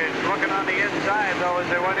Eckridge looking on the inside though as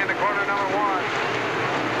they went into corner number 1.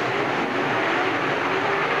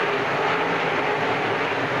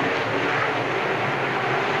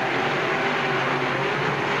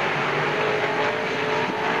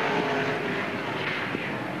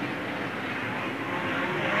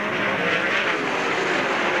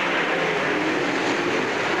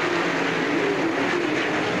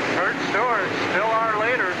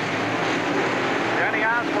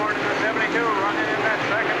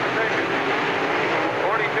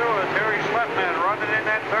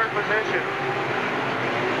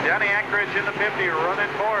 In the 50, running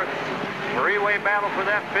fourth. Three-way battle for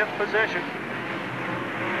that fifth position.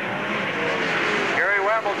 Gary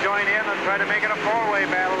Webb will join in and try to make it a four-way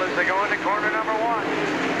battle as they go into corner number 1.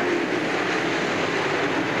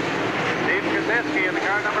 Steve Kaczynski in the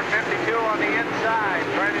car number 52 on the inside,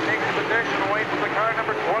 trying to take the position away from the car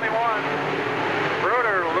number 21.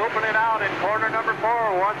 Bruder looping it out in corner number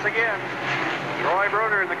 4 once again. Troy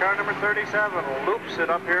Bruder in the car number 37 loops it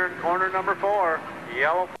up here in corner number 4.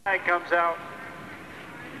 Yellow flag comes out.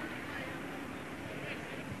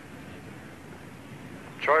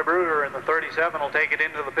 Troy Bruder in the 37 will take it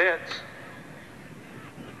into the pits.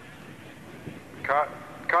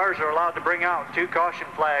 Cars are allowed to bring out 2 caution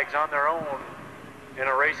flags on their own in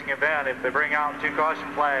a racing event. If they bring out 2 caution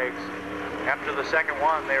flags, after the second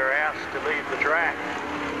one, they are asked to leave the track.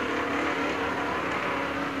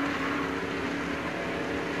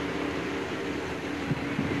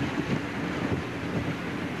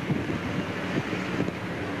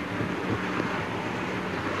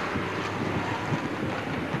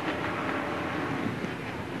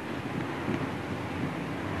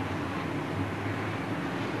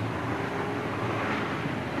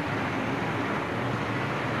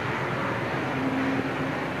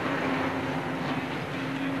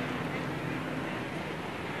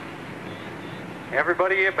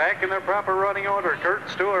 Everybody back in their proper running order. Kurt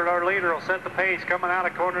Stewart, our leader, will set the pace coming out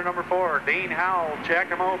of corner number 4. Dean Howell will check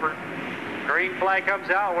him over. Green flag comes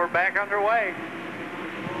out. We're back underway.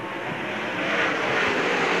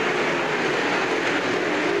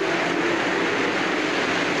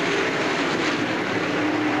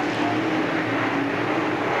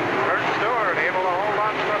 Kurt Stewart able to hold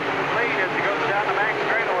on to the lead as he goes down the back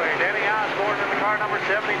straightaway. Danny Osborne in the car number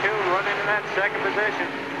 72 running in that second position.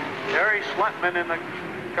 Terry Schleppman in the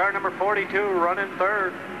car number 42 running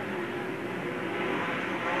third.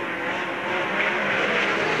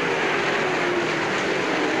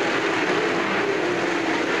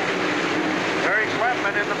 Terry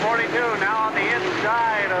Schleppman in the 42 now on the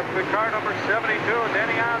inside of the car number 72.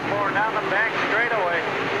 Denny Osborne down the back straightaway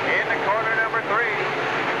into corner number 3.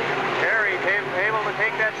 Terry able to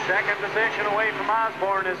take that second position away from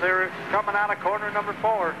Osborne as they're coming out of corner number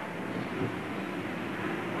 4.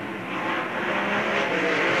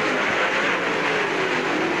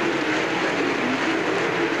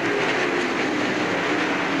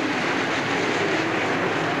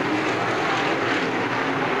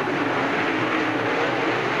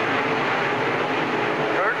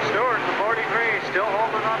 Still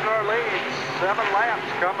holding onto our lead. 7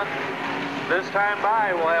 laps coming this time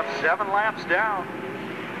by. We'll have 7 laps down.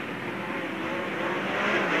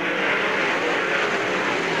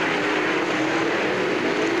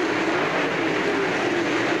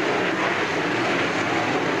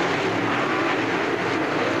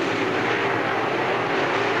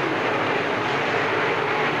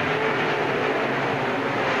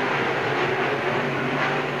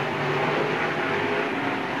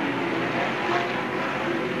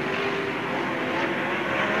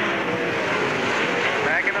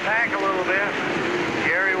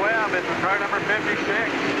 Car number 56,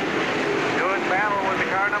 doing battle with the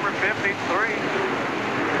car number 53.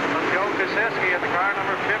 Joe Kosiski in the car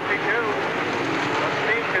number 52.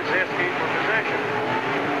 Steve Kosiski for position.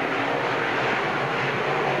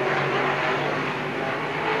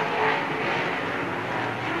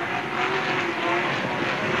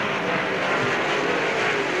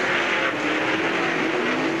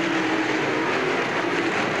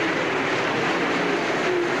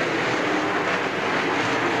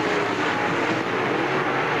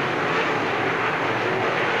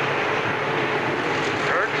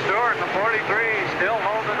 Still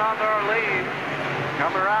holding on to our lead.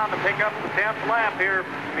 Come around to pick up the 10th lap here.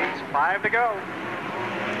 Means 5 to go.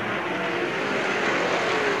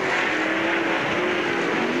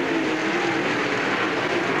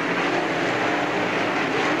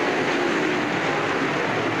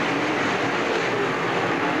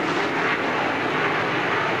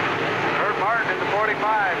 Kurt Martin in the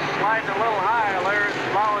 45, sliding a little high. There's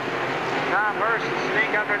allowing Tom Hurst to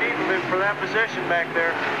sneak underneath of him for that position back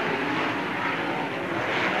there.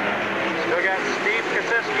 Still got Steve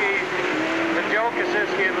Kosiski and Joe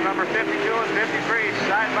Kosiski in the number 52 and 53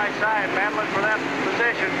 side by side battling for that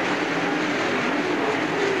position.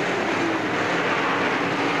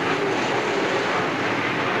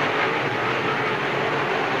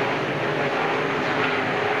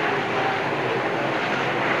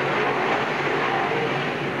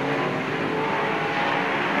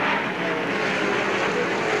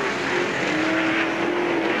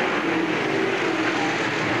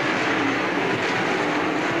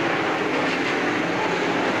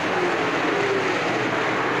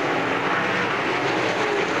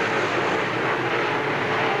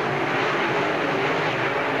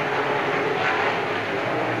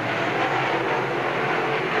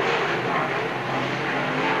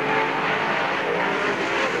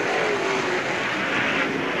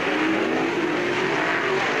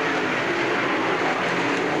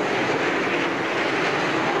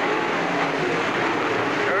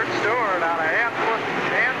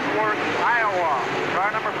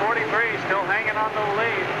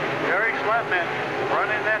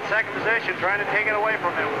 Second position, trying to take it away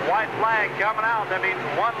from him. White flag coming out. That means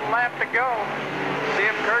 1 lap to go. See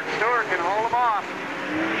if Kurt Stewart can hold him off.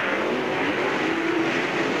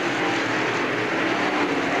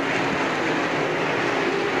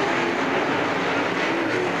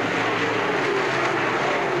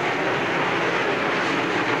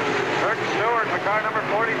 Kurt Stewart, the car number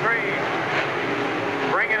 43,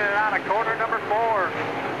 bringing it out of corner number 4.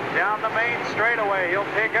 Down the main straightaway, he'll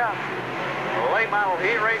pick up. Late model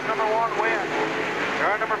heat race number 1 win.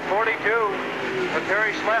 Car number 42,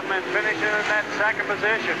 Terry Schleppman finishing in that second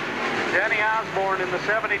position. Denny Osborne in the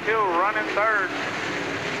 72 running 3rd.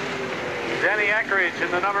 Denny Eckridge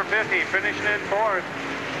in the number 50 finishing in 4th.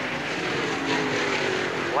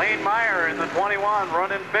 Lane Meyer in the 21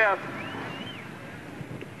 running 5th.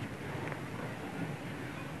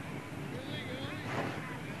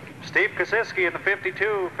 Steve Kosiski in the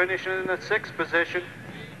 52 finishing in the 6th position.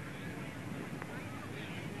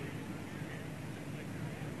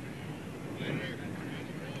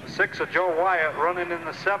 6 of Joe Wyatt running in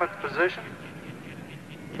the 7th position.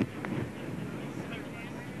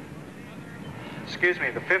 Excuse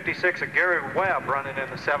me, the 56 of Gary Webb running in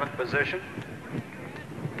the 7th position.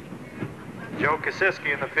 Joe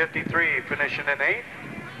Kosiski in the 53 finishing in 8th.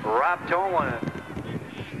 Rob Tolan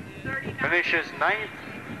finishes 9th.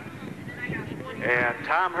 And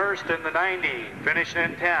Tom Hurst in the 90 finishing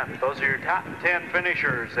in 10th. Those are your top 10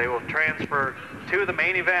 finishers. They will transfer to the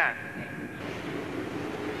main event.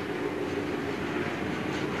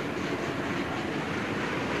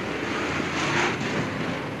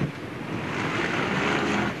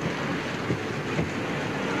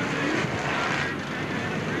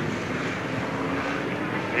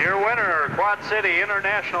 winner, Quad City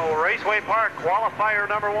International Raceway Park, qualifier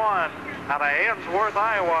number 1, out of Ainsworth,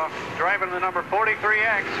 Iowa, driving the number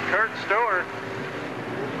 43X, Kurt Stewart.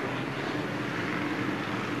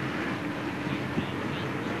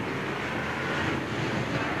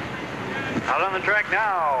 Out on the track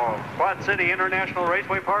now, Quad City International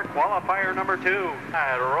Raceway Park, qualifier number 2.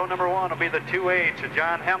 At row number 1 will be the 2H of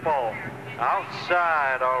John Hempel.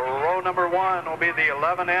 Outside row number 1 will be the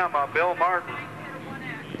 11M of Bill Martin.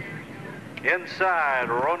 Inside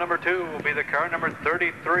row number 2 will be the car number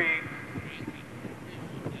 33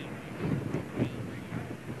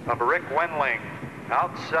 of Rick Wendling.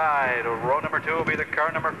 Outside row number 2 will be the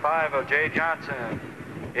car number 5 of Jay Johnson.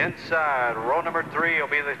 Inside row number 3 will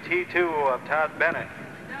be the T2 of Todd Bennett.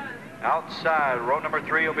 Outside row number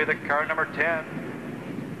 3 will be the car number 10.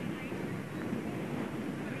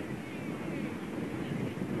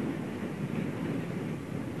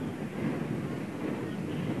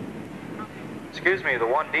 Excuse me, the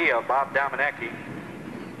 1D of Bob Domenecki.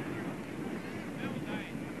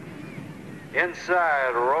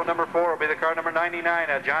 Inside row number 4 will be the car number 99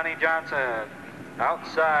 of Johnny Johnson.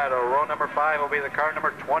 Outside row number 5 will be the car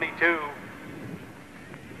number 22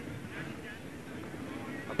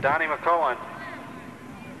 of Donnie McCullen.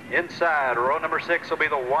 Inside row number 6 will be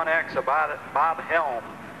the 1X of Bob Helm.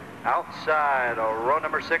 Outside row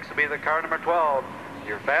number 6 will be the car number 12,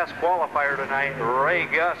 your fast qualifier tonight, Ray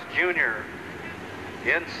Gus Jr.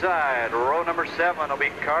 Inside row number 7 will be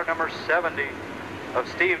car number 70 of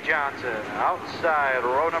Steve Johnson. Outside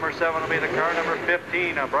row number 7 will be the car number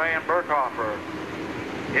 15 of Brian Burkhofer.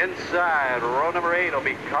 Inside row number 8 will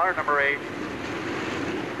be car number 8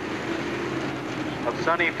 of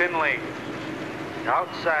Sonny Finley.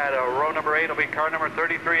 Outside row number 8 will be car number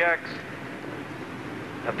 33X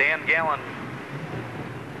of Dan Gallen.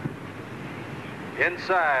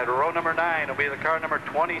 Inside row number 9 will be the car number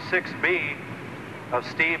 26B of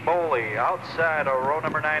Steve Boley. Outside row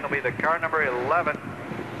number 9 will be the car number 11,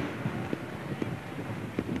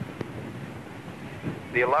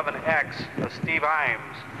 the 11X of Steve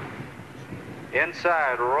Imes.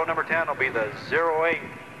 Inside row number 10 will be the 08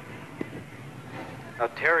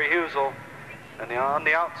 of Terry Husel. And on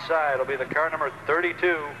the outside will be the car number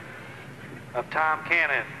 32 of Tom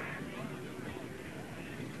Cannon.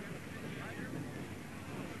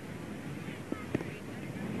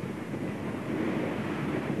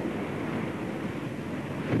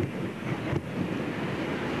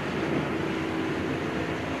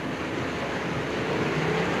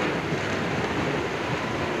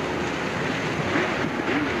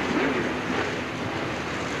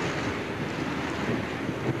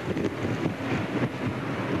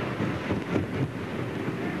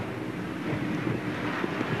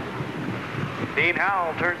 Dean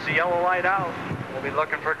Howell turns the yellow light out. We'll be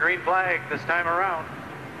looking for a green flag this time around.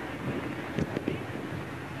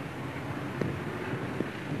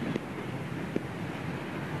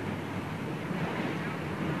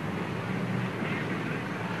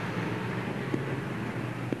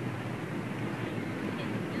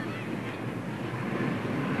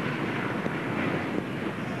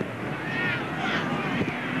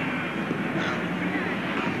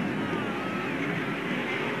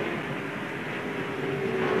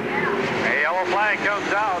 Flag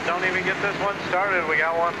comes out. Don't even get this one started. We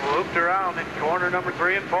got one looped around in corner number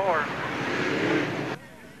 3 and 4.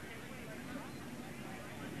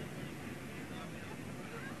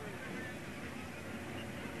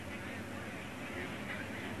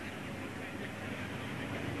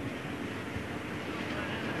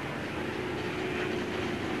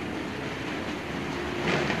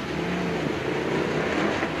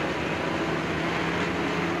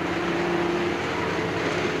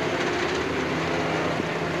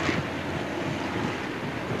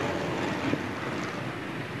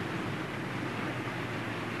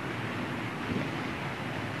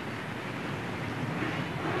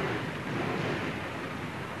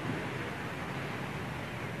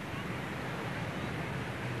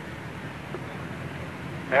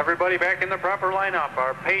 Everybody back in the proper lineup.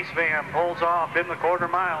 Our pace van pulls off in the quarter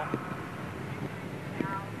mile.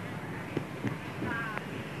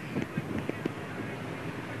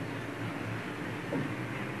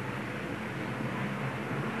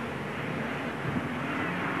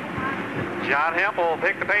 John Hempel will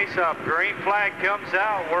pick the pace up. Green flag comes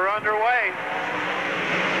out. We're underway.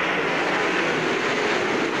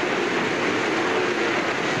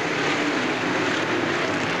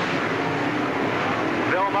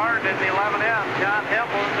 Bill Martin in the 11M. John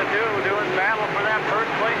Hempel in the 2 doing battle for that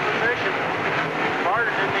first place position.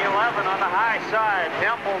 Martin in the 11 on the high side.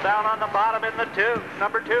 Hempel down on the bottom in the 2,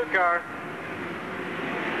 number 2 car.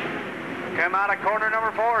 come out of corner number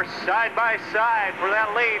 4, side by side for that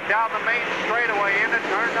lead down the main straightaway into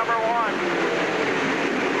turn number 1.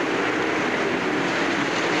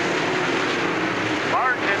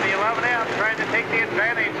 Martin in the 11M trying to take the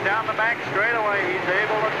advantage down the back straightaway. He's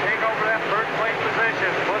able to take over that first place position.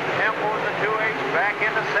 Puts Temple in the 2H back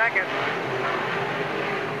into second.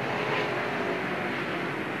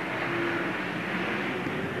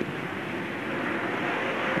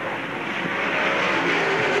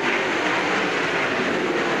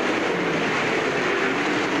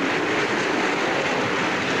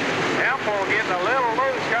 Getting a little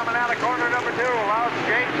loose coming out of corner number 2. Allows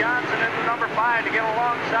Jake Johnson into number 5 to get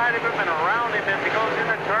alongside of him and around him as he goes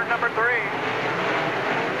into turn number 3.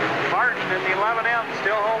 Martin in the 11M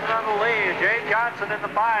still holding on the lead. Jake Johnson in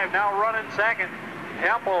the 5 now running second.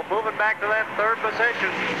 Temple moving back to that third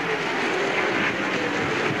position.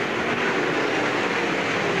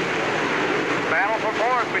 Battle for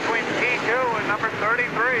fourth between T2 and number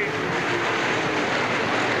 33.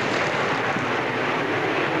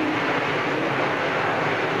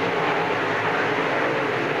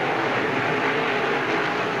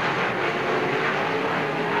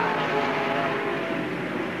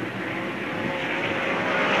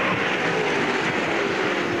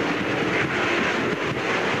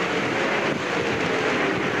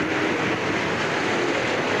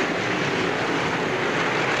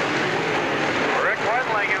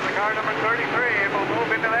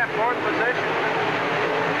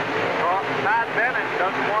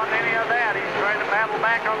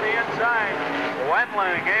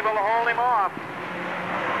 Able to hold him off.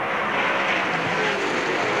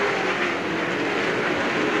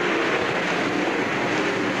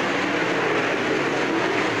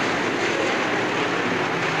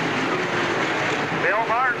 Bill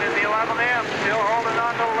Martin in the 11M still holding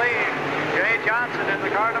on to the lead. Jay Johnson in the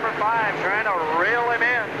car number 5 trying to reel him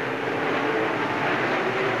in.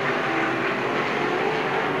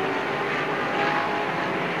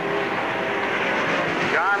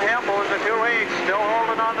 John Hempel in the 2H still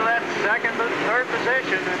holding on to that second and third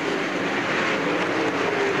position.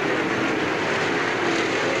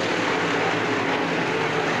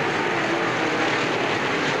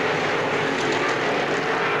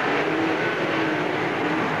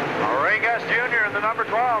 Ray Gus Jr. in the number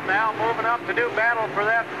 12 now moving up to do battle for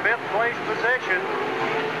that 5th place position.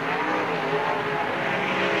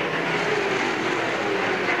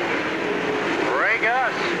 Ray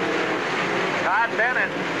Gus. Todd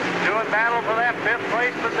Bennett doing battle for that 5th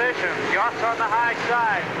place position. Gus on the high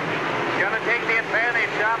side. Going to take the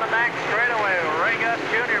advantage down the back straightaway. Ray Gus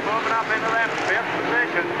Jr. moving up into that 5th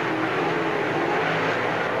position.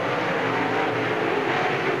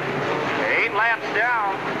 8 laps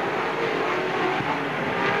down.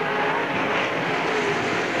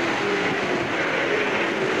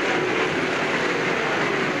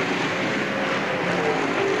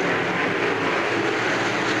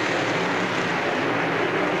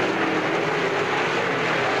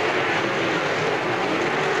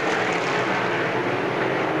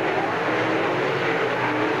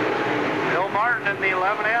 In the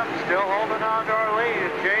 11M still holding on to our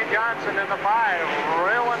lead. Jay Johnson in the 5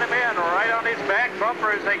 reeling him in right on his back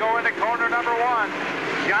bumper as they go into corner number 1.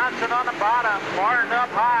 Johnson on the bottom, Martin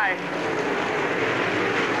up high.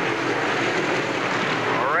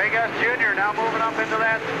 Ray Gus Jr. now moving up into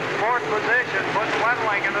that 4th position. Puts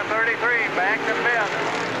Wendling in the 33 back to 5th.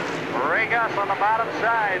 Ray Gus on the bottom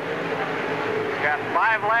side. He's got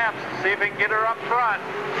 5 laps to see if he can get her up front.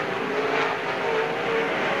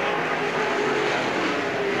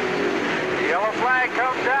 Yellow flag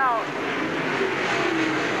comes out.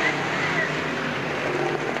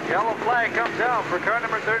 Yellow flag comes out for car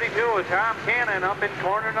number 32 with Tom Cannon up in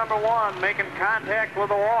corner number 1, making contact with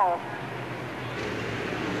the wall.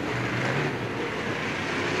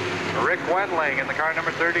 Rick Wendling in the car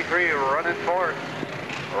number 33 running 4th.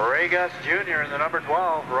 Ray Gus Jr. in the number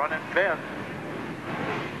 12 running 5th.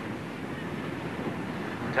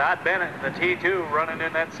 Todd Bennett in the T2 running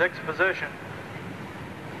in that 6th position.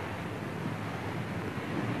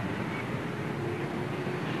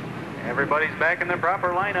 Everybody's back in their proper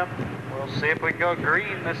lineup. We'll see if we can go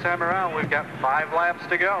green this time around. We've got 5 laps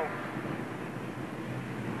to go.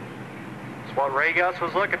 It's what Ray Gus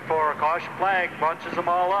was looking for. A caution flag bunches them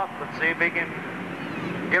all up. Let's see if he can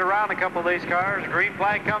get around a couple of these cars. Green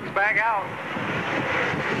flag comes back out.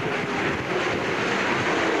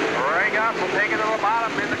 Ray Gus will take it to the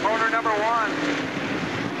bottom in the corner number 1.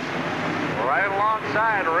 Right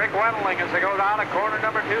alongside Rick Wendling as they go down to corner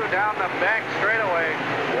number 2, down the back straightaway.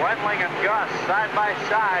 Wendling and Gus side by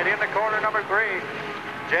side into corner number 3.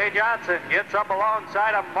 Jay Johnson gets up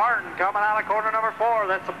alongside of Martin coming out of corner number 4.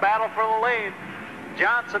 That's a battle for the lead.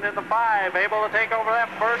 Johnson in the 5, able to take over that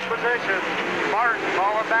first position. Martin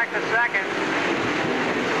falling back to second.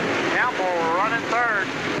 Campbell running third.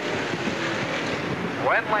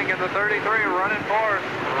 Wendling in the 33 running fourth.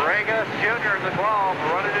 Regas Jr. in the 12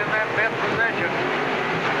 running in that 5th position.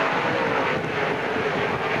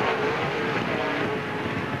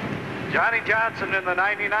 Johnny Johnson in the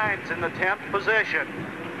 99's in the 10th position.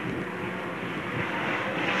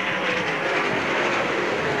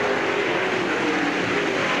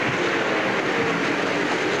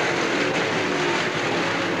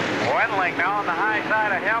 Wendling now on the high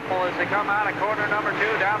side of Hempel as they come out of corner number 2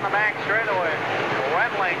 down the back straightaway.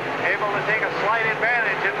 Wendling able to take a slight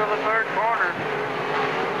advantage into the 3rd corner.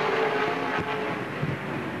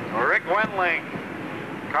 Rick Wendling,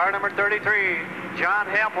 car number 33. John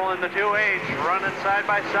Hempel in the 2H running side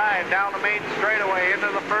by side down the main straightaway into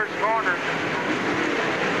the 1st corner.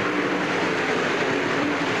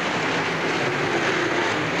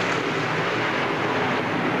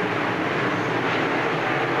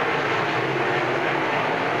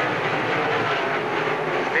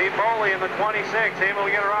 Steve Boley in the 26 able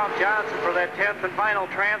to get around Johnson for that 10th and final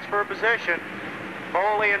transfer position.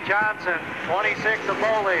 Boley and Johnson, 26 of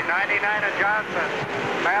Boley, 99 of Johnson,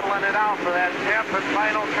 battling it out for that 10th and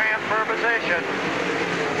final transfer position.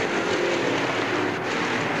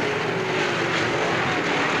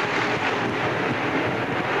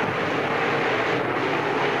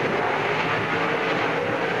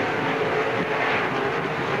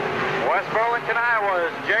 West Burlington,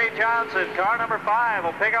 Iowa's Jay Johnson, car number 5,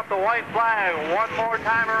 will pick up the white flag one more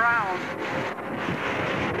time around.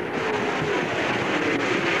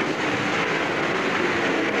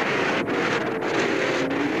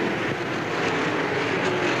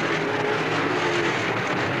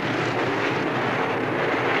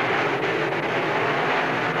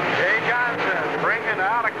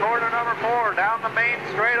 Out of corner number 4 down the main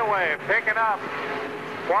straightaway, picking up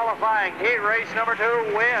qualifying heat race number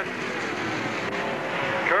 2 win.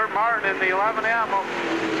 Kurt Martin in the 11M,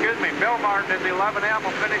 Bill Martin in the 11M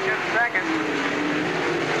will finish in 2nd.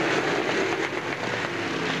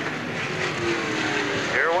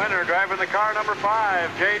 Your winner driving the car number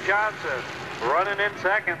 5, Jay Johnson, running in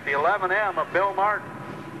 2nd, the 11M of Bill Martin.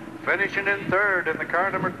 Finishing in 3rd in the car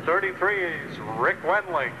number 33 is Rick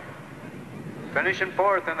Wendling. Finishing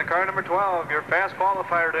 4th in the car number 12, your fast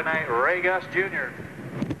qualifier tonight, Ray Gus Jr.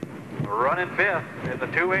 Running 5th in the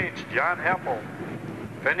 2H, John Hempel.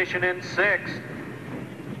 Finishing in 6th.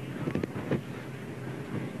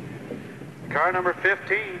 Car number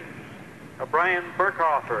 15, Brian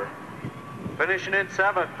Burkhofer. Finishing in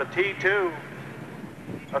 7th, the T2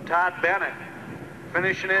 of Todd Bennett.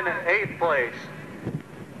 Finishing in 8th place.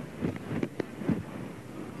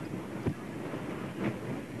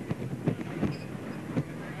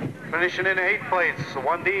 Finishing in 8th place,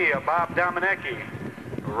 1D of Bob Dominecki.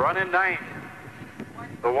 Running 9th,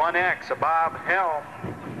 the 1X of Bob Helm.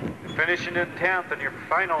 Finishing in 10th in your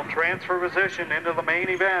final transfer position into the main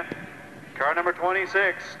event. Car number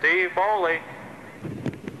 26, Steve Boley.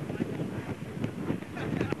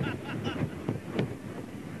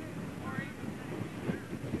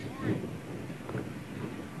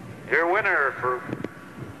 Your winner for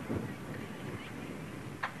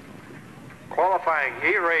qualifying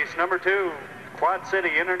heat race number 2, Quad City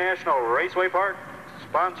International Raceway Park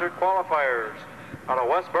sponsored qualifiers out of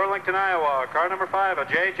West Burlington, Iowa, car number 5 of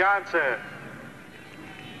Jay Johnson.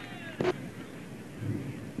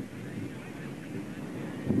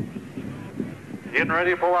 Getting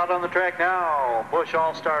ready to pull out on the track now. Busch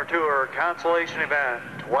All-Star Tour consolation event,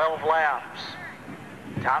 12 laps.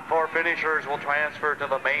 Top 4 finishers will transfer to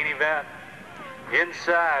the main event.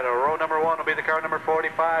 Inside of row number 1 will be the car number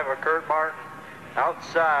 45 of Kurt Martin.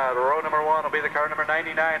 Outside of row number 1 will be the car number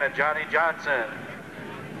 99 of Johnny Johnson.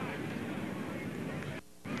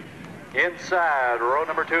 Inside row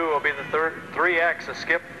number 2 will be the 3X of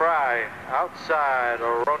Skip Fry. Outside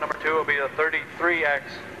of row number 2 will be the 33X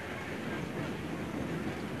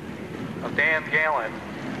of Dan Gallen.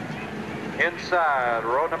 Inside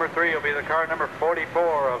row number 3 will be the car number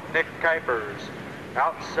 44 of Nick Kuipers.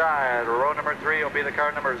 Outside row number 3 will be the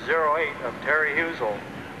car number 08 of Terry Husel.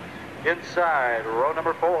 Inside row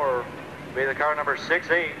number 4 will be the car number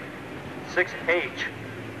 6H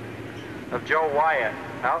of Joe Wyatt.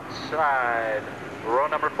 Outside row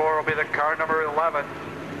number 4 will be the car number 11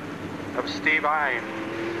 of Steve Ein.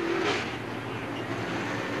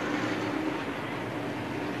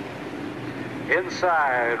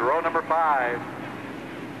 Inside row number 5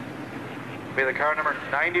 will be the car number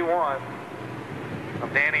 91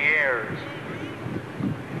 of Danny Ayers.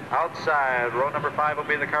 Outside, row number 5 will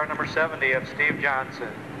be the car number 70 of Steve Johnson.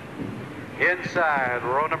 Inside,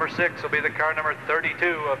 row number 6 will be the car number 32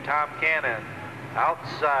 of Tom Cannon.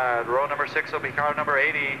 Outside, row number 6 will be car number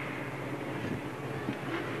 80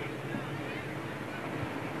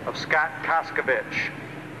 of Scott Koskovich.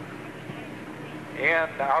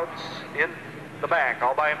 And out in the back,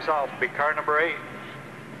 all by himself, will be car number 8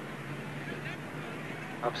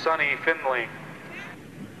 of Sonny Findling.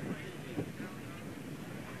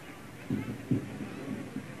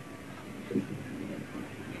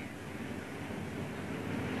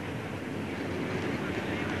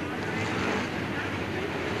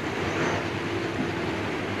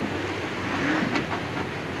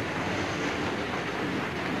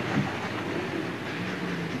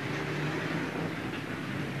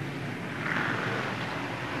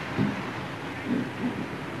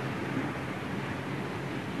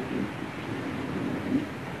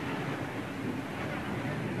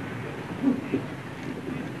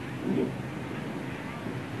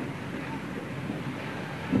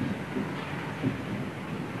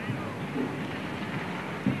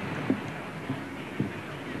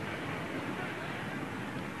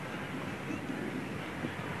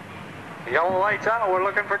 Yellow lights out, we're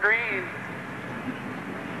looking for green.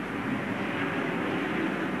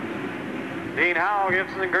 Dean Howe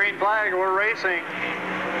gives the green flag, we're racing.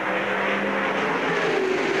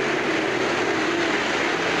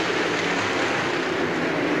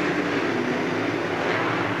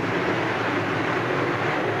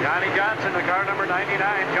 Johnny Johnson, the car number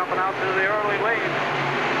 99, jumping out to the early lead.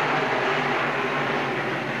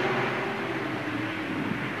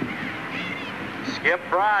 Skip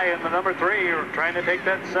Fry in the number 3, trying to take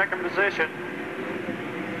that second position.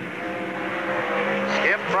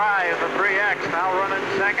 Skip Fry in the 3X, now running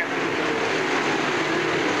second.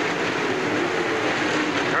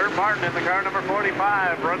 Kurt Martin in the car number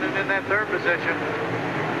 45, running in that third position.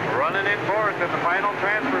 Running in fourth in the final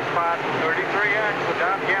transfer spot, 33X with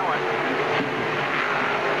Don Gallant.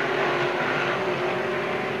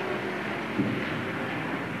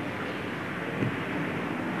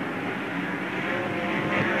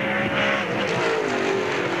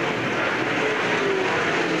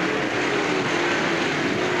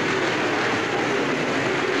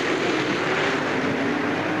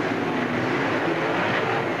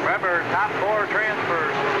 Top 4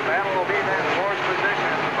 transfers. The battle will be that 4th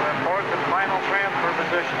position for the 4th and final transfer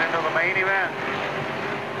position into the main event.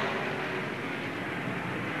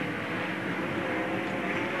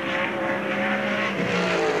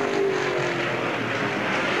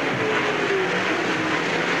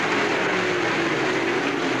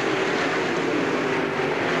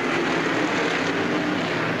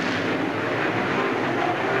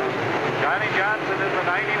 Johnny Johnson is the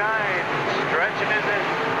 99, stretching his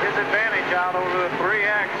advantage out over the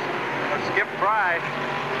 3X of Skip Fry.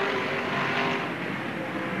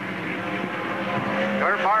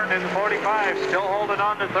 Kurt Martin in the 45, still holding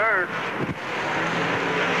on to third.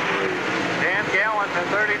 Dan Gallant in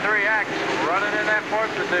the 33X, running in that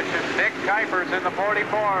 4th position. Nick Kuipers in the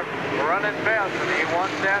 44, running 5th, and he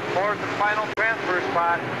wants that 4th and final transfer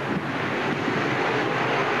spot.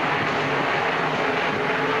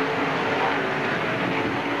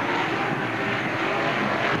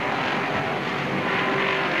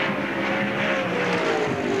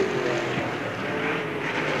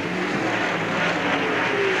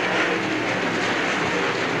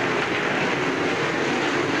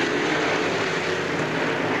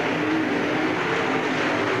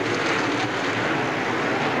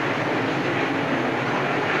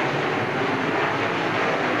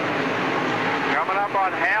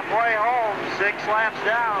 On halfway home, 6 laps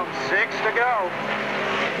down, 6 to go.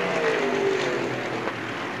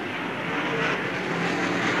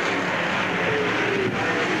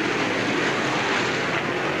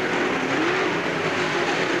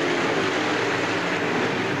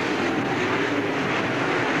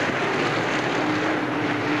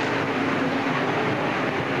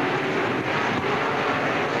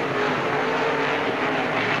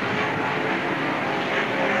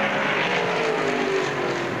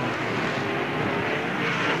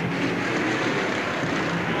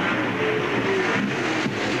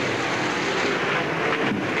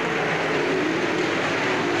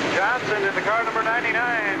 In the car number 99,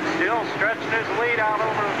 still stretching his lead out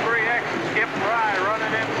over the 3X. Skip Fry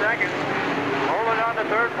running in second. Holding on to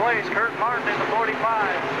third place, Kurt Martin in the 45.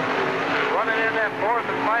 Running in that 4th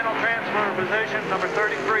and final transfer position, number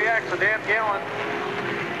 33X of Dan Gallant.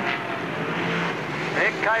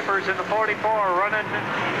 Nick Kuipers in the 44, running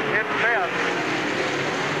in 5th.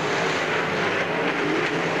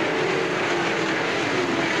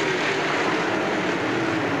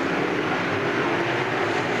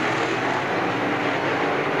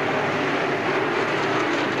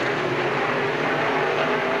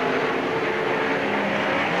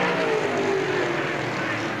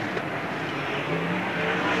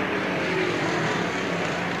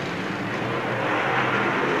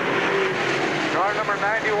 number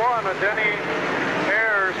 91 with Denny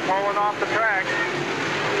Ayers pulling off the track.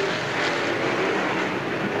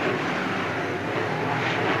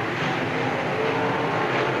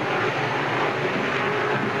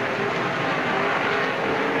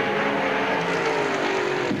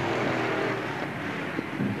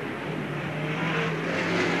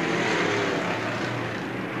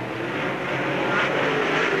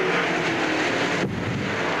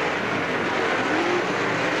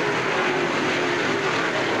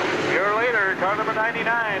 Car number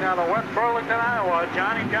 99 out of West Burlington, Iowa.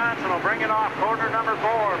 Johnny Johnson will bring it off corner number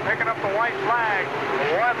 4, picking up the white flag.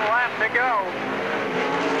 1 lap to go.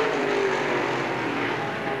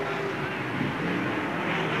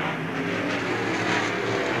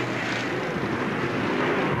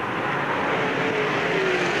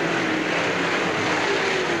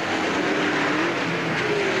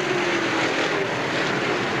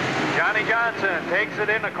 Johnny Johnson takes it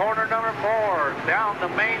into corner number 4, down the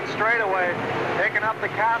main straightaway, picking up the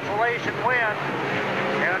consolation win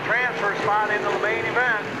and a transfer spot into the main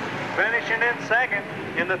event. Finishing in second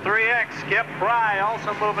in the 3X, Skip Fry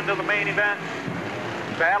also moving to the main event.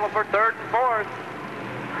 Battle for third and fourth.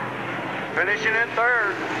 Finishing in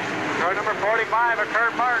third, car number 45,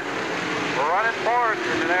 Kurt Martin. Running fourth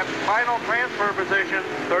into that final transfer position,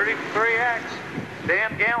 33X,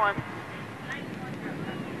 Dan Gallant.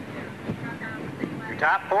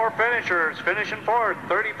 Top 4 finishers, finishing fourth,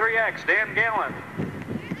 33X, Dan Gallant.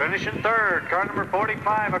 Finishing third, car number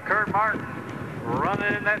 45, Kurt Martin.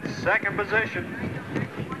 Running in that second position.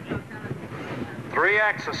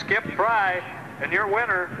 3X, Skip Fry, and your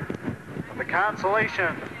winner of the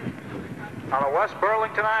consolation out of West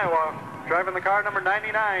Burlington, Iowa, driving the car number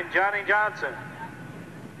 99, Johnny Johnson.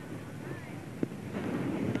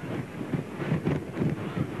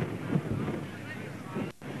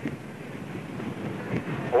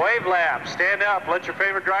 Wave lap, stand up, let your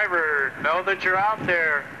favorite driver know that you're out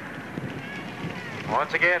there.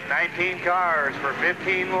 Once again, 19 cars for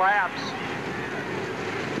 15 laps.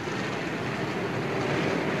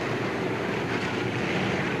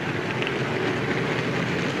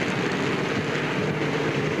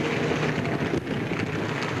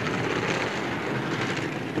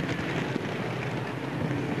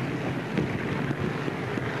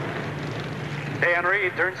 Dan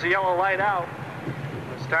Reed turns the yellow light out.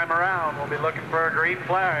 Time around, we'll be looking for a green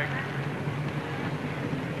flag.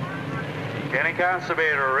 Kenny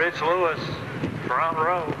Constavator, Rich Lewis, front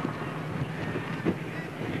row.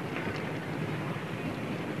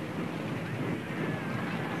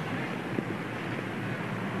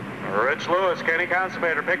 Rich Lewis, Kenny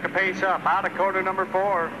Constavator pick the pace up out of corner number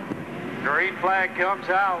 4. Green flag comes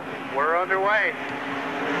out. We're underway.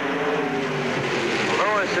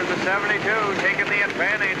 Lewis in the 72 taking the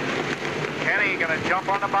advantage. Kenny going to jump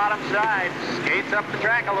on the bottom side, skates up the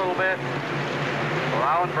track a little bit,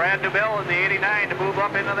 allowing Brad DeBille in the 89 to move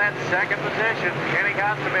up into that second position. Kenny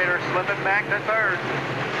Constavator slipping back to third.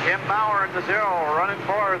 Tim Maurer in the 0 running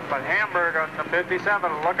fourth, but Hamburg on the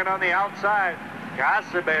 57 looking on the outside.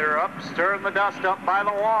 Constavator up, stirring the dust up by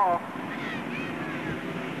the wall.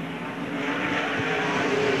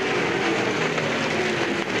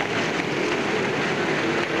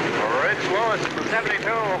 Rich Lewis in the 72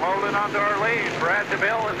 holding on to our lead. Brad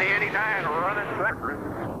DeBille in the 89 running second.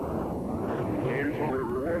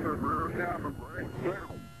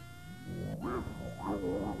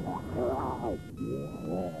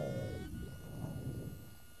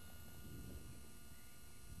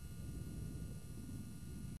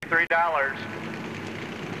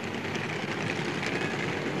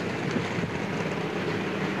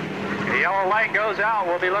 $3. The yellow light goes out.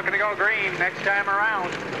 We'll be looking to go green next time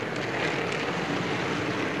around.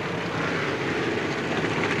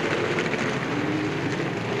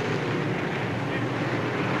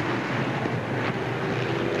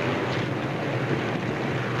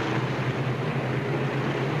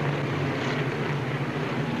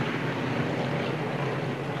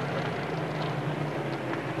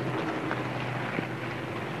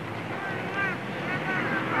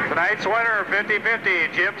 Tonight's winner,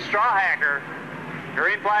 50-50, Jim Strawhacker.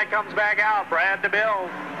 Green flag comes back out, Brad DeBille.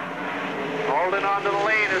 Holding on to the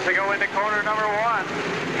lead as they go into corner number 1.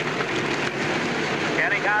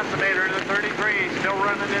 Kenny Constavator in the 33, still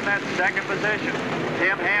running in that second position.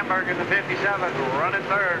 Tim Hamburg in the 57, running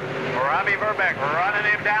third. Robbie Verbeck running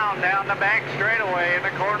him down the back straightaway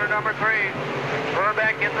into corner number 3.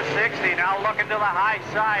 Verbeck in the 60, now looking to the high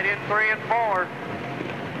side in 3 and 4.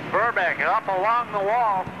 Verbeck up along the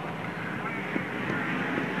wall.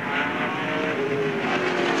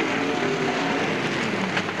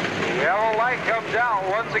 Yellow light comes out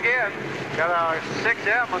once again. Got a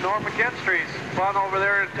 6M of Norma Kinstries. fun over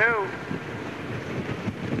there too.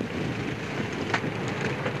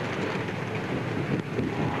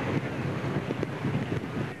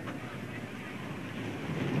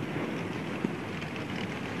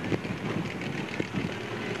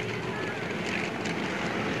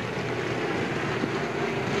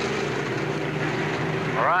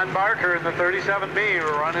 Ron Barker in the 37B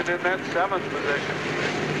running in that 7th position.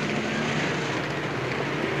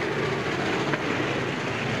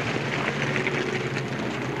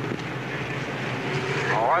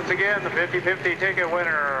 Once again, the 50-50 ticket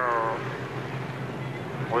winner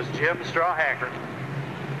was Jim Strawhacker.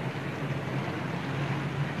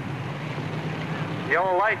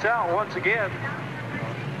 Yellow lights out once again.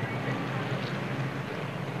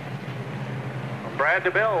 Brad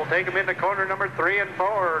DeBille will take him into corner number 3 and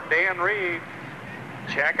 4. Dan Reed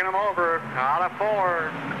checking him over out of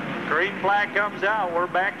 4. Green flag comes out. We're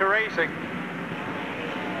back to racing.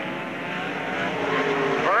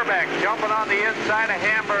 Burbeck jumping on the inside of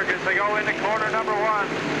Hamburg as they go into corner number 1.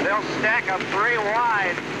 They'll stack up 3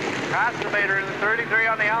 wide. Costabator in the 33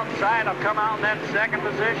 on the outside will come out in that 2nd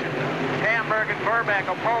position. Hamburg and Burbeck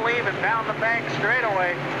will pull even down the bank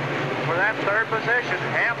straightaway for that 3rd position.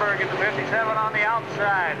 Hamburg in the 57 on the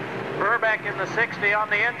outside. Burbeck in the 60 on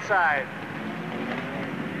the inside.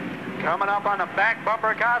 Coming up on the back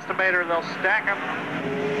bumper Costabator, they'll stack them.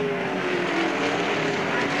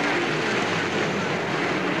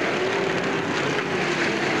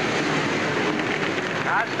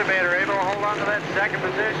 Costabator able to hold on to that 2nd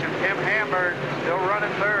position. Tim Hamburg still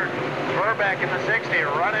running 3rd. Burbeck in the 60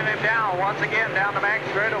 running it down once again down the back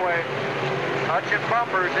straightaway. Touching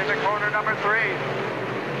bumpers into corner number 3.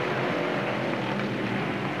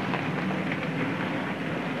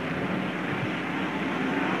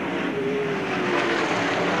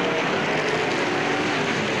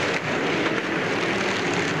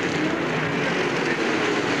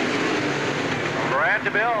 Brad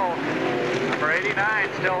DeBille, number 89,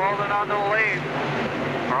 still holding on to the lead.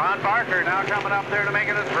 Ron Barker now coming up there to make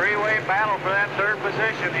it a 3-way battle for that 3rd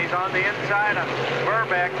position. He's on the inside of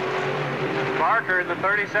Burbeck. Barker in the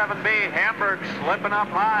 37B. Hamburg slipping up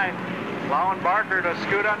high, allowing Barker to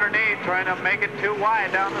scoot underneath, trying to make it too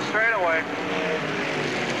wide down the straightaway.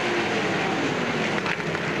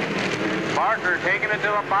 Barker taking it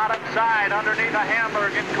to the bottom side underneath of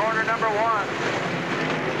Hamburg in corner number 1.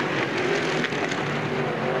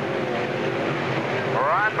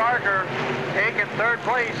 Ron Barker taking 3rd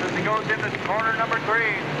place as he goes into corner number 3,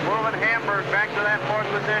 moving Hamburg back to that 4th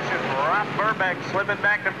position. Ron Burbeck slipping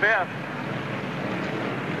back to 5th.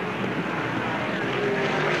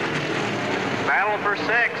 Battle for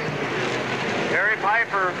 6th. Harry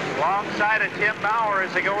Piper alongside of Tim Bauer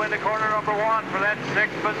as they go into corner number 1 for that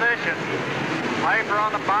 6th position. Piper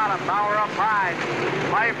on the bottom, Bauer up high.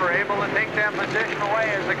 Piper able to take that position away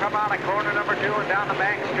as they come out of corner number 2 and down the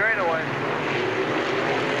bank straightaway.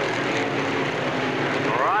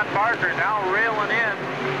 Ron Barker now reeling in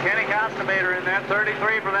Kenny Costabator in that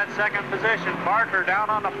 33 for that 2nd position. Barker down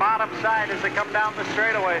on the bottom side as they come down the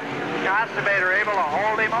straightaway. Costabator able to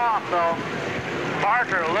hold him off though.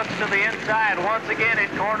 Barker looks to the inside once again in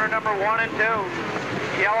corner number 1 and 2.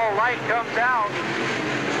 Yellow light comes out.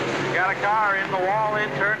 Got a car in the wall in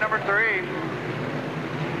turn number 3.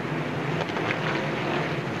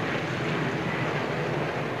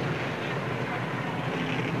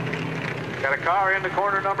 Got a car into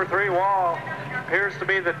corner number 3 wall. Appears to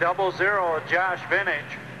be the 00 of Josh Vintage.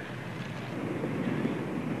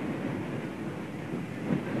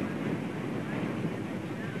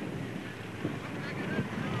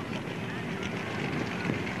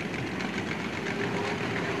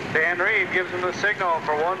 Dan Reed gives him the signal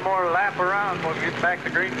for one more lap around. We'll get back to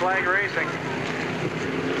green flag racing.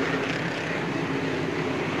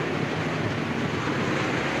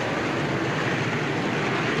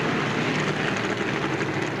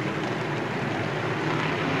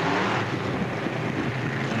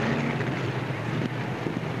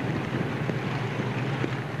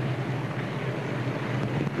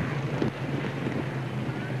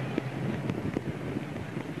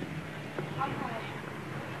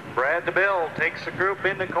 Brad DeBille takes the group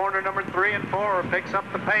into corner number 3 and 4, picks up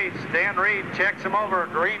the pace. Dan Reed checks him over.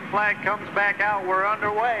 Green flag comes back out. We're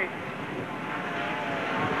underway.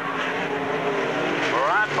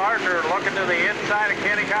 Ron Barker looking to the inside of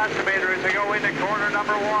Kenny Costabator as they go into corner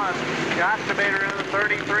number 1. Costabator in the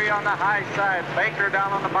 33 on the high side. Baker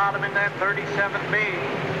down on the bottom in that 37B.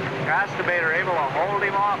 Costabator able to hold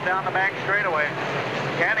him off down the back straightaway.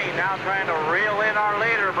 Kenny now trying to reel in our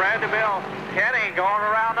leader, Brad DeBille. Kenny going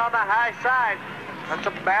around on the high side. That's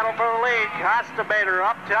a battle for the lead. Costabator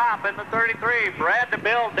up top in the 33. Brad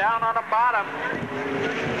DeBill down on the bottom.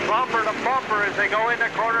 Bumper to bumper as they go into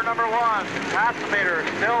corner number 1. Costabator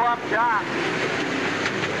still up top.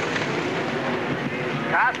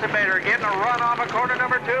 Costabator getting a run off of corner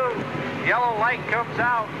number 2. Yellow light comes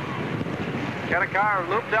out. Got a car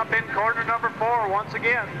looped up in corner number 4 once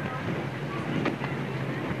again.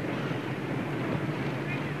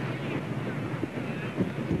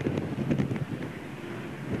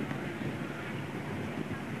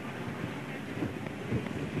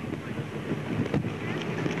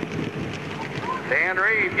 Dan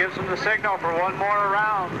Reed gives him the signal for one more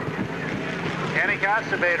round. Kenny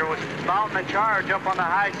Costabator was mounting a charge up on the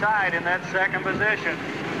high side in that second position.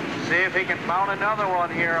 See if he can mount another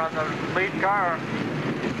one here on the lead car.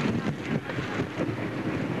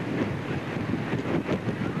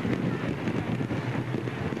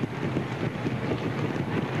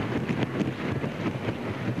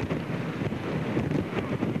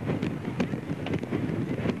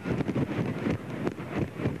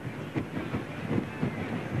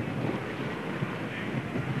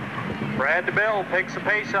 Brad DeBill picks the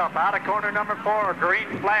pace up out of corner number 4. Green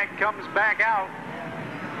flag comes back out.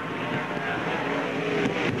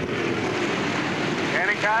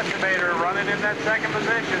 Kenny Costabator running in that second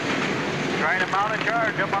position. Trying to mount a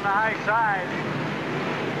charge up on the high side.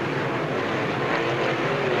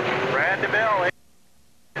 Brad DeBill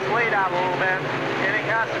his lead out a little bit. Kenny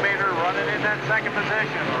Costabator running in that second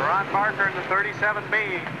position. Ron Parker in the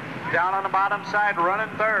 37B. Down on the bottom side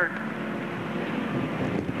running third.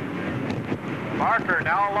 Parker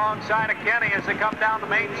now alongside of Kenny as they come down the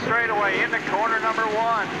main straightaway into corner number 1.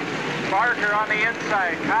 Parker on the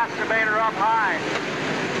inside, Costabator up high.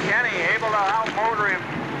 Kenny able to outmotor him,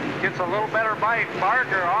 gets a little better bite.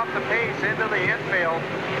 Parker off the pace into the infield.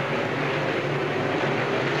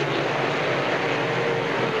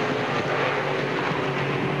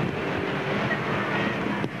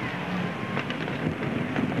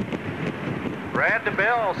 Brad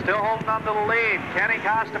DeBill still holding on to the lead. Kenny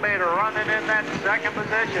Costabator running in that second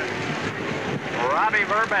position. Robbie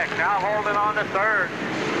Verbeck now holding on to third.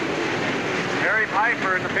 Terry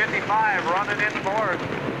Piper in the 55 running in fourth.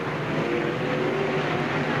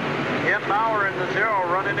 Tim Bauer in the 0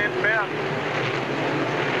 running in fifth.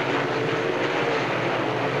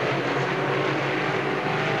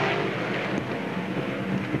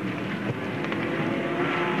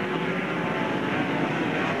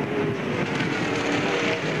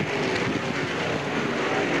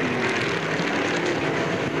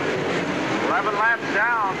 Laps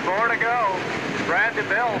down, 4 to go. Brad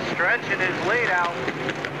DeBill stretching his lead out.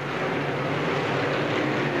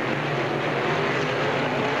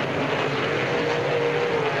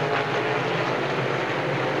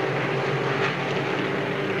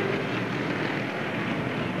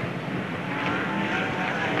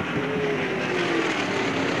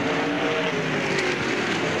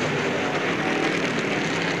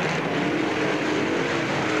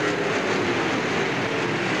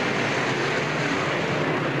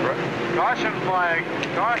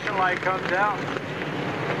 Caution light comes out.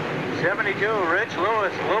 72, Rich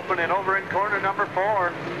Lewis looping it over in corner number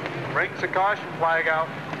 4. Brings the caution flag out.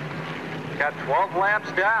 Got 12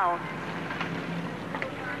 laps down.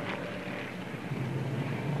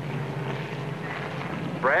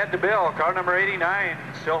 Brad DeBill, car number 89,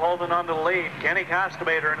 still holding on to the lead. Kenny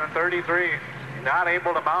Costabator in the 33, not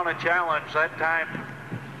able to mount a challenge that time.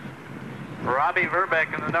 Robbie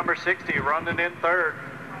Verbeck in the number 60, running in third.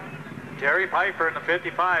 Terry Piper in the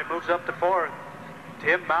 55 moves up to fourth.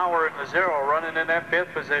 Tim Bauer in the 0 running in that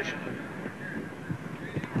fifth position.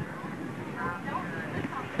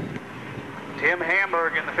 Tim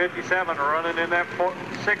Hamburg in the 57 running in that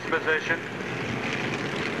sixth position.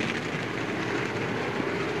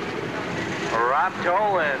 Rob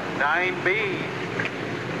Tolan, 9B,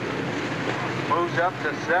 moves up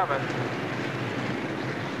to 7.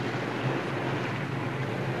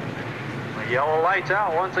 The yellow lights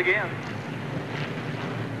out once again.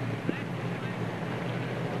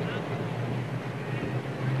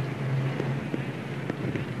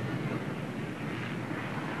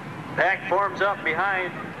 Pack forms up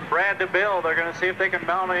behind Brad DeBill. They're going to see if they can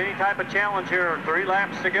mount any type of challenge here. 3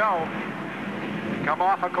 laps to go. Come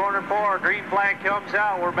off of corner 4. Green flag comes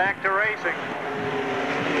out. We're back to racing.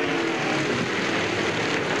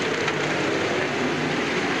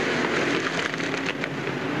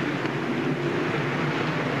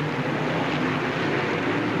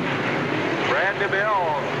 Brad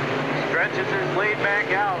DeBill stretches his lead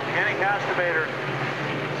back out. Kenny Costabator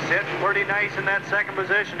sitting pretty nice in that second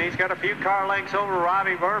position. He's got a few car lengths over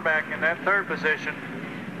Robbie Verbeck in that third position.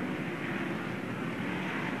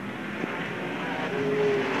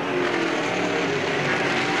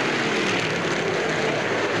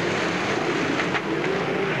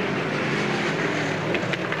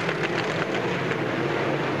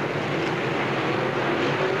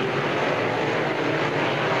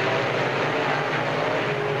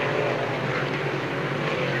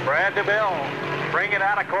 Brad DeBille bring it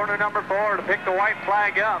out of corner number 4 to pick the white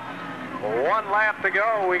flag up. 1 lap to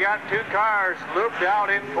go. We got 2 cars looped out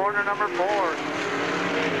in corner number 4.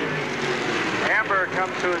 Amber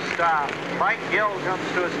comes to a stop. Mike Gill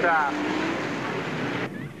comes to a stop.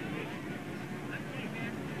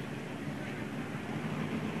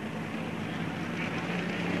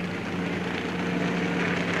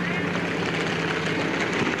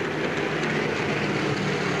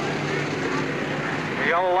 The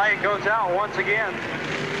yellow light goes out once again.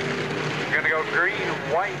 We're going to go green,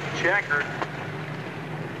 white, checkered.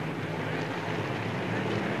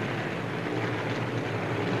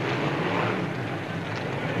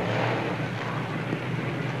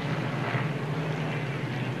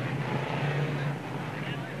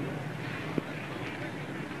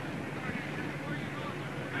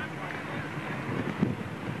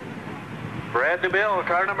 Brad DeBille,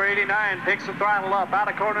 car number 89, picks the throttle up out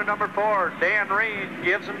of corner number 4. Dan Reed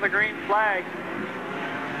gives him the green flag.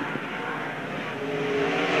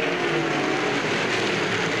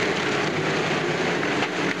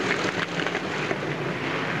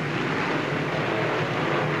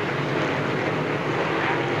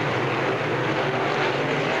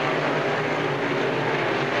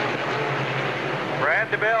 Brad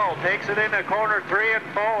DeBille takes it into corner 3 and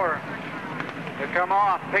 4. To come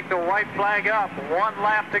off, pick the white flag up, 1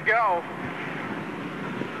 lap to go.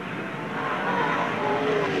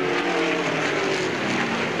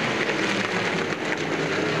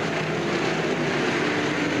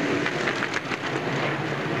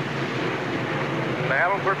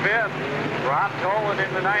 Battle for 5th. Rob Tolan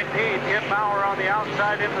in the 19, Tim Maurer on the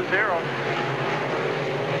outside in the 0.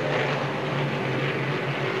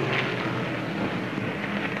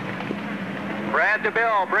 Brad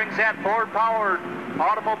DeBille brings that Ford-powered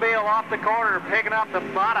automobile off the corner, picking up the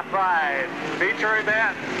modified feature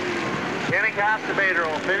event. Kenny Costabader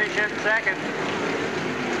will finish in 2nd.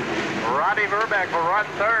 Robbie Verbeck will run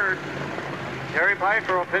 3rd. Terry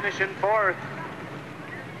Piper will finish in 4th.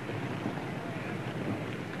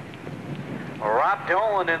 Rob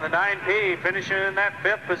Tolan in the 9P finishing in that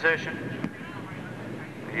 5th position.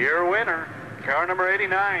 Your winner, car number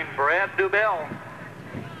 89, Brad DeBille.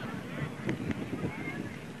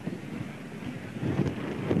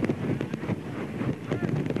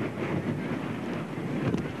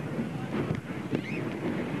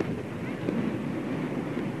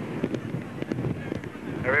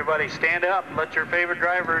 Everybody stand up, let your favorite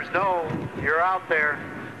drivers know you're out there.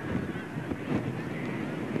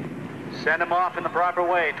 Send them off in the proper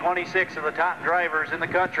way. 26 of the top drivers in the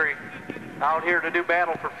country out here to do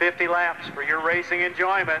battle for 50 laps for your racing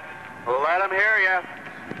enjoyment. Let them hear you.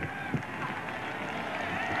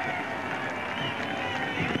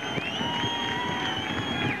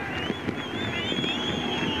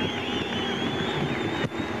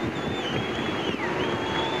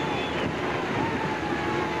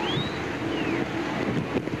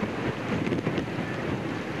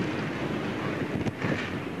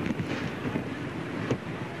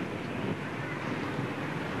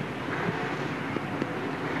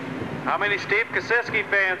 How many Steve Kosiski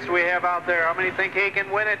fans do we have out there? How many think he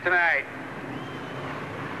can win it tonight?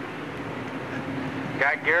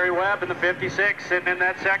 Got Gary Webb in the 56 sitting in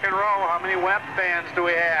that 2nd row. How many Webb fans do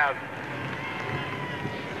we have?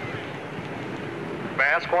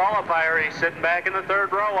 Fast qualifier, he's sitting back in the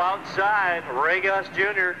 3rd row outside. Ray Gus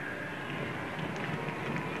Jr.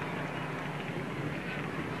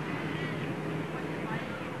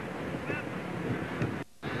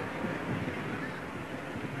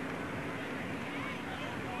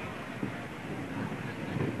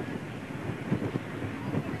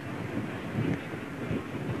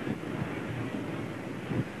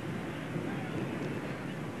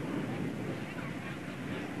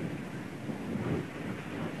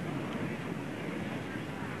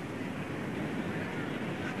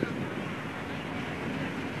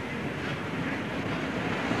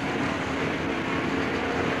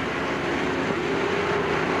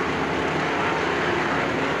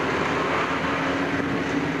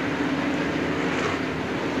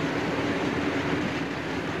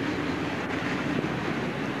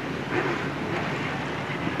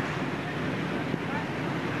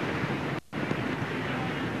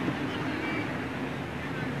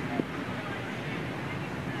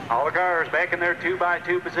 All the cars back in their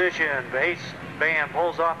 2x2 position. Base van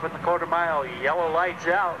pulls off in the quarter mile. Yellow lights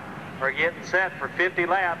out. We're getting set for 50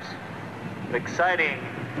 laps. Exciting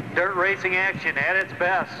dirt racing action at its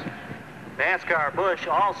best. NASCAR, Busch,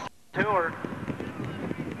 all tour.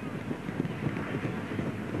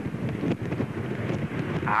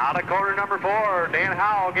 Out of corner number 4, Dan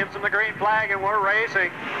Howell gives him the green flag and we're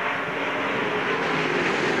racing.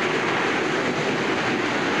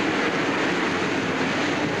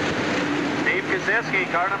 Kasiski,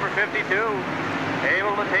 car number 52,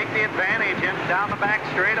 able to take the advantage in down the back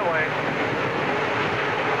straightaway.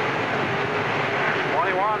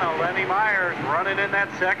 21, Lenny Myers running in that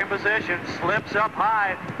second position, slips up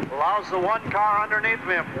high, allows the one car underneath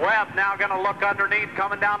him. Webb now going to look underneath,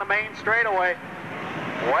 coming down the main straightaway.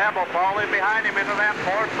 Webb will fall in behind him into that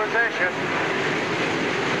fourth position.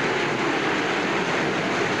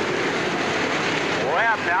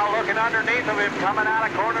 Webb now looking underneath of him, coming out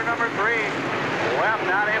of corner number 3. Webb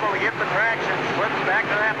not able to get the traction, slips back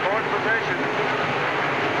to that fourth position.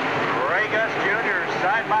 Ray Gus Jr.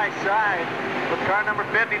 side by side with car number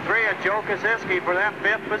 53 at Joe Kasiski for that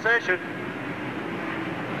fifth position.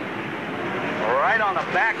 Right on the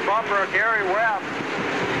back bumper of Gary Webb.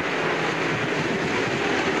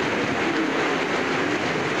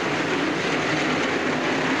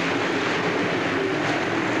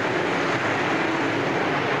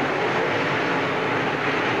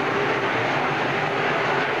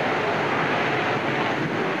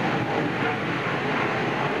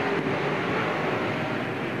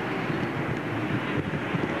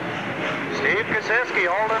 Kasiski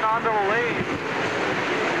holding on to the lead.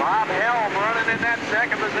 Bob Helm running in that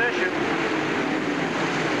second position.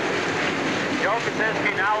 Joe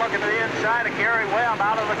Kasiski now looking to the inside of Gary Webb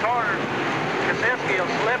out of the corner. Kasiski will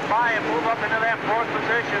slip by and move up into that fourth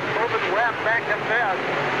position, moving Webb back to fifth.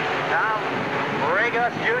 Now Ray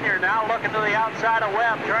Gus Jr. now looking to the outside of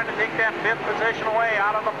Webb, trying to take that fifth position away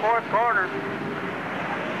out of the fourth corner.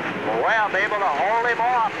 Webb able to hold him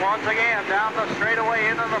off once again down the straightaway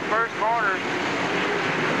into the first corner.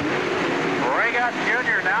 Ray Gus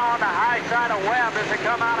Jr. now on the high side of Webb as they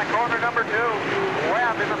come out of corner number 2.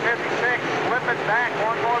 Webb in the 56, slipping back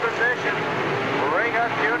one more position. Ray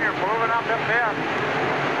Gus Jr. moving up to fifth.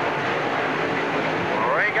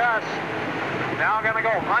 Ray Gus now going to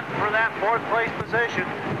go hunt for that fourth place position.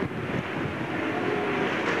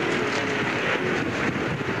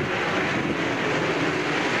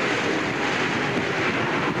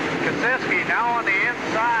 Kasiski now on the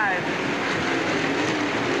inside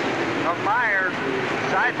of Myers,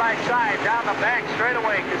 side by side down the back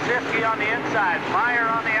straightaway. Kasiski on the inside, Meyer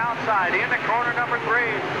on the outside, into corner number 3.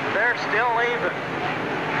 They're still even.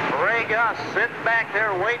 Ray Gus sitting back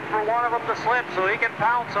there waiting for one of them to slip so he can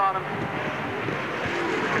pounce on him.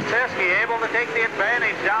 Kasiski able to take the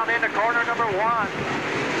advantage down into corner number 1.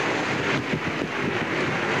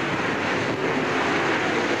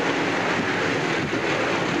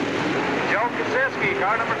 Joe Kasiski,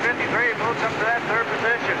 car number 53, moves up to that third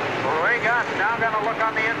position. Ray Gus now going to look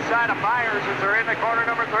on the inside of Myers as they're in the corner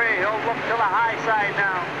number 3. He'll look to the high side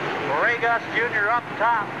now. Ray Gus Jr. up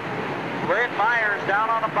top. Lynn Myers down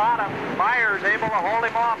on the bottom. Myers able to hold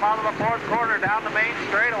him off out of the fourth corner down the main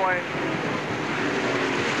straightaway.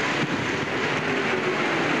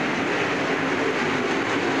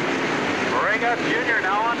 Ray Gus Jr.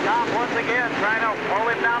 now on top once again, trying to pull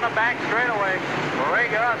him down the back straightaway. Ray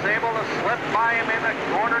Gus able to slip by him in the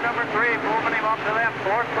corner number 3, moving him up to that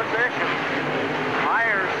fourth position.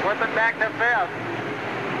 Myers slipping back to fifth.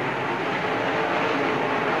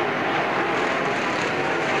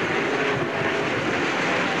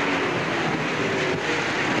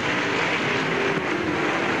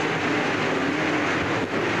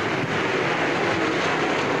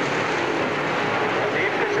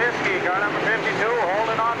 Car number 52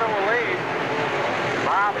 holding on to the lead.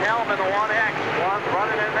 Bob Helm in the 1X,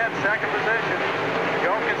 running in that second position.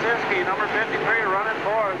 Joe Kasiski, number 53, running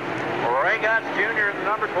fourth. Ray Gus Jr.,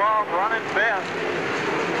 number 12, running fifth.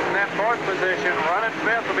 In that fourth position, running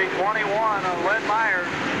fifth will be 21, Lynn Myers.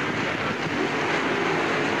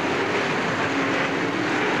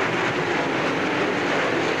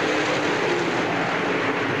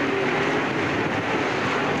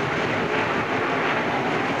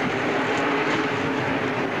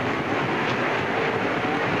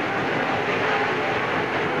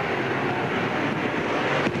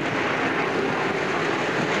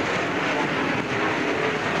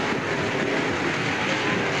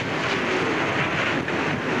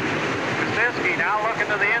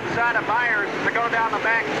 To the inside of Myers to go down the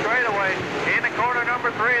back straightaway. In the corner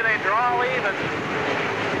number 3, they draw even.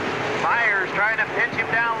 Myers trying to pinch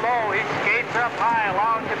him down low. He skates up high,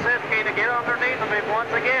 allowing Kasiski to get underneath of him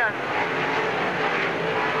once again.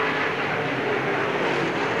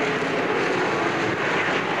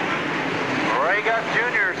 Ray Gus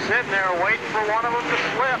Jr. sitting there waiting for one of them to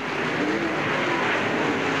slip.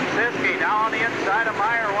 Kasiski now on the inside of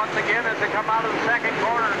Meyer once again as they come out of the second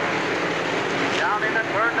corner. Down into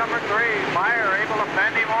turn number 3. Meyer able to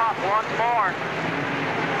fend him off once more.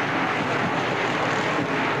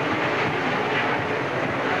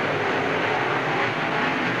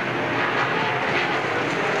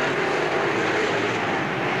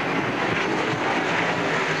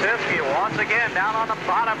 again, down on the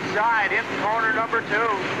bottom side, in corner number 2.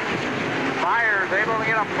 Myers able to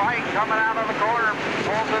get a fight coming out of the corner,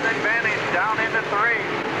 pulls an advantage down into 3.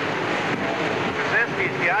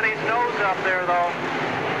 Kaczynski's got his nose up there, though.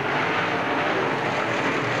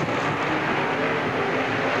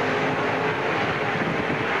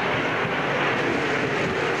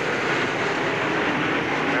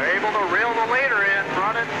 To reel the leader in,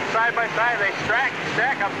 running side by side. They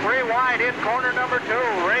stack up 3 wide in corner number 2.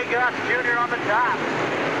 Ray Gus Jr. on the top.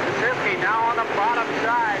 Kaczynski now on the bottom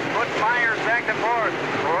side. Put Myers back and forth.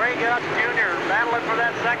 Ray Gus Jr. battling for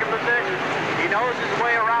that second position. He knows his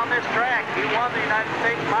way around this track. He won the United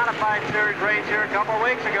States Modified Series race here a couple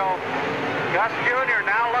weeks ago. Gus Jr.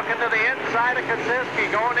 now looking to the inside of Kaczynski,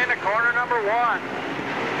 going into corner number 1.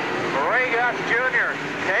 Ray Gus Jr.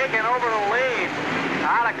 taking over the lead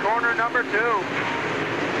out of corner number 2.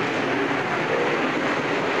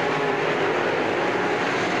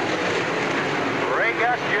 Ray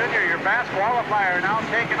Gus Jr., your fast qualifier, now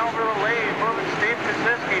taking over the lead, moving Steve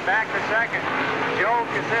Kaczynski back to second. Joe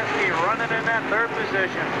Kaczynski running in that 3rd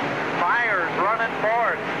position. Myers running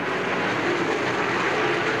 4th.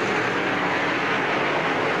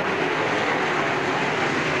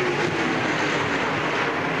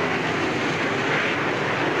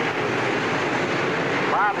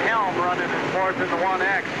 Bob Helm running in 4th in the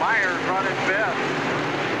 1X. Myers running 5th.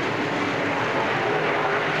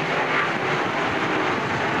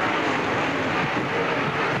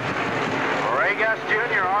 Ray Gus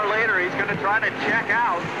Jr., our leader, he's going to try to check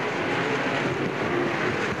out.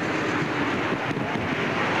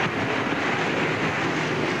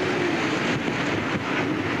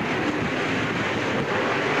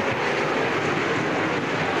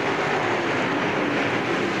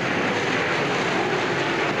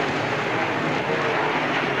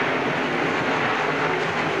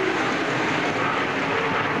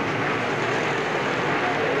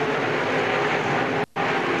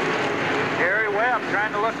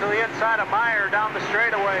 Trying to look to the inside of Meyer down the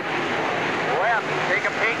straightaway. Webb take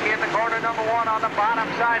a peek in the corner number 1 on the bottom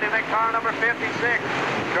side in that car number 56.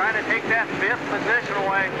 Trying to take that 5th position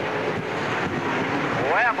away.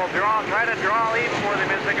 Webb will try to draw even with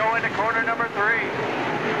him as they go into corner number 3.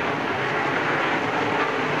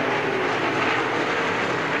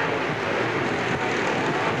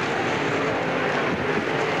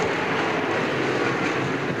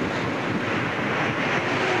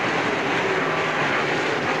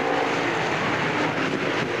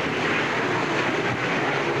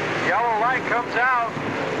 Comes out.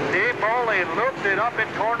 Steve Foley looped it up in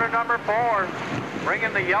corner number 4,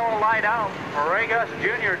 bringing the yellow light out. Ray Gus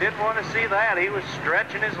Jr. didn't want to see that. He was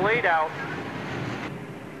stretching his lead out.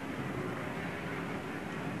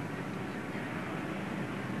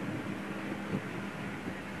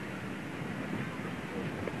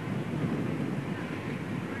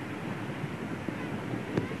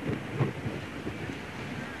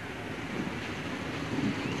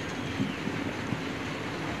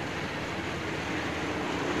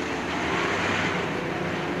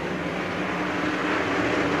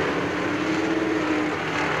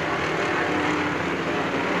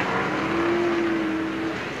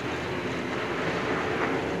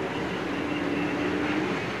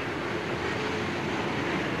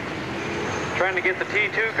 Trying to get the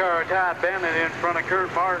T2 car, Todd Bennett, in front of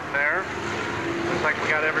Kurt Martin there. Looks like we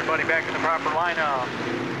got everybody back in the proper lineup.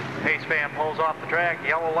 Pace fan pulls off the track,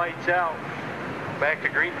 yellow lights out. Back to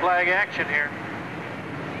green flag action here.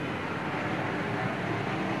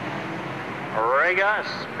 Ray Gus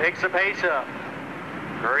picks the pace up.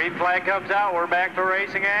 Green flag comes out, we're back to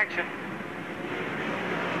racing action.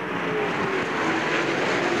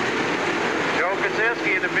 Joe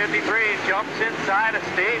Kaczynski in the 53 jumps inside of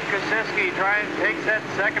Steve Kaczynski, trying to take that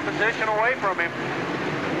second position away from him.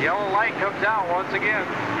 Yellow light comes out once again.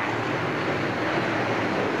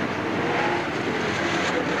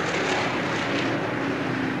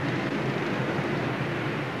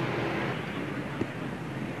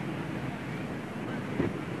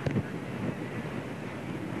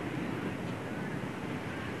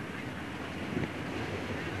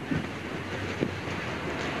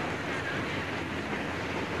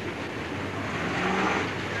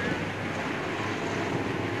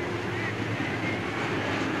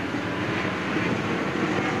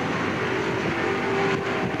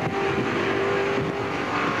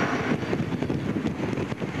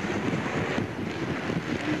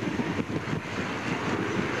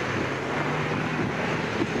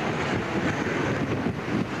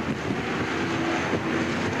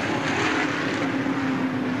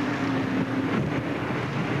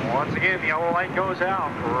 Once again, the yellow light goes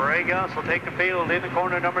out. Ray Gus will take the field into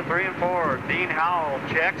corner number 3 and 4. Dean Howell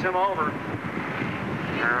checks him over.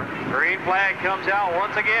 Green flag comes out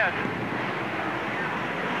once again.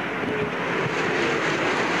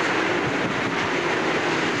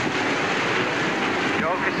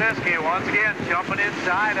 Joe Kosiski once again jumping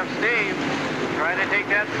inside of Steve, trying to take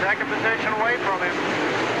that second position away from him.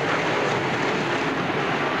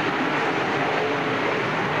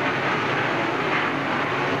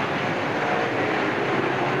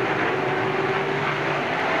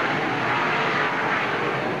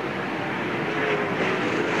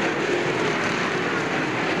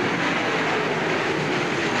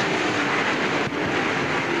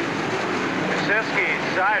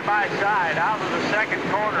 Side by side out of the second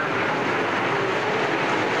corner.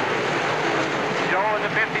 Joe in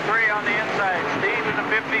the 53 on the inside. Steve in the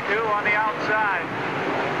 52 on the outside.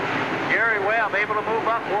 Gary Webb able to move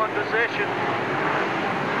up one position.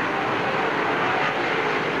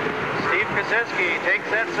 Steve Kosiski takes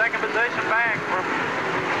that second position back from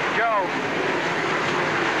Joe.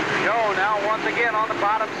 Joe now once again on the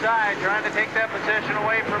bottom side trying to take that position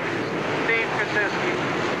away from Steve Kosiski.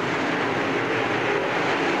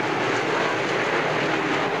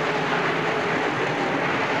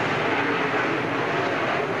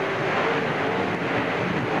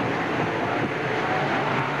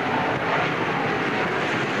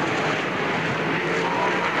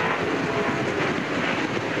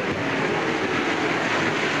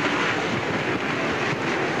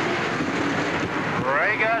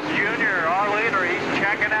 Jr., our leader, he's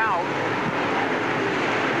checking out.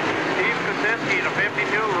 Steve Kosiski to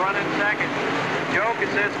 52 running second. Joe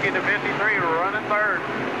Kosiski to 53 running third.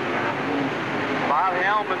 Bob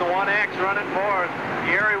Helm in the 1X running fourth.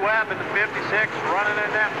 Gary Webb in the 56 running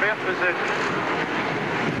in that fifth position.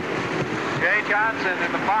 Jay Johnson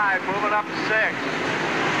in the 5 moving up to 6.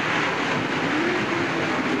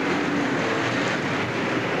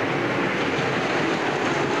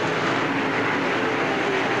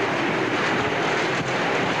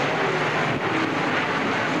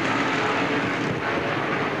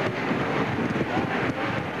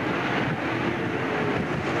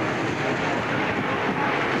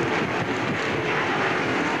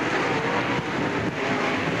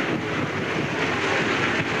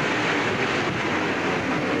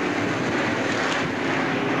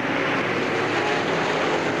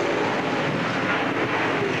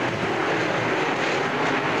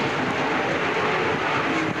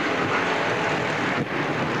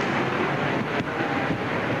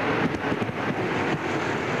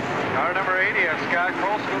 Scott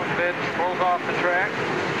Colston pulls off the track.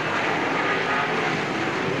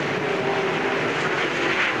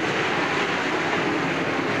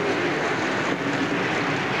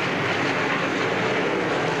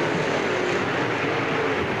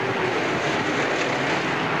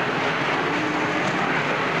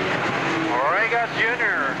 Oregas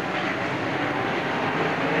Jr.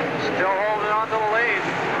 still holding on to the lead.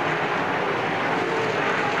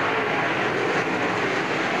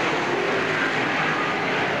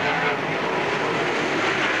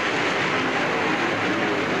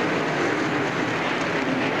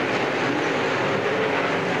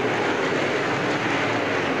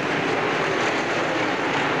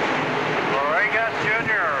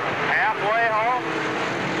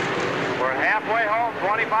 Halfway home,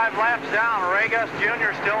 25 laps down. Regas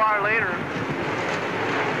Jr. still our leader.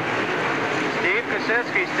 Steve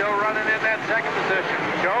Kosiski still running in that second position.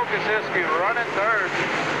 Joe Kosiski running third.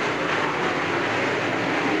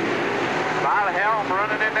 Bob Helm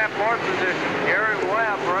running in that fourth position. Gary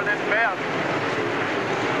Webb running fifth.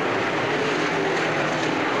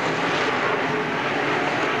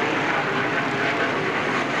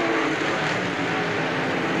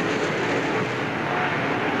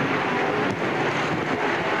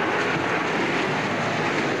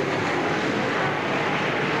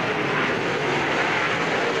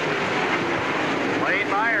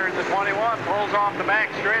 The 21 pulls off the back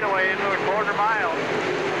straightaway into a quarter mile.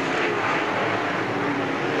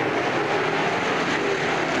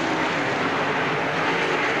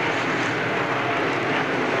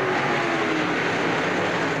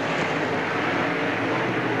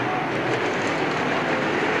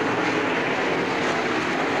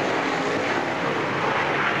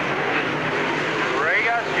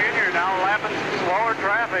 Regas Jr. now lapping some slower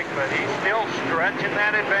traffic, but he's still stretching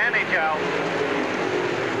that advantage out.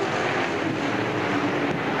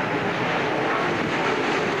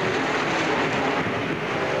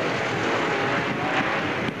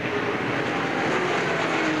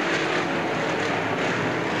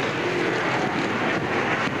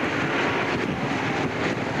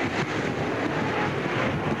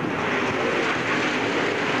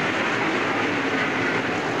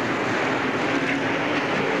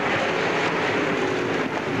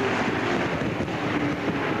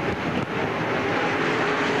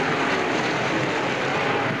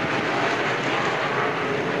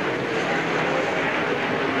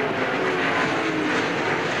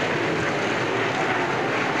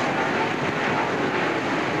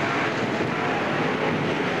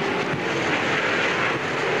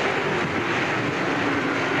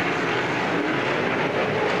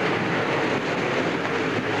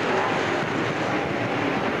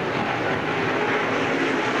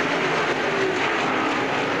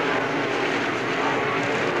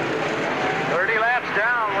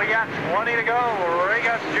 20 to go. Ray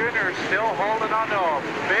Gus Jr. still holding on to a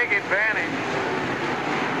big advantage.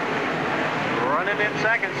 Running in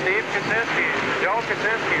second, Steve Kosiski. Joe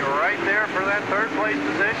Kosiski right there for that third place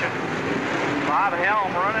position. Bob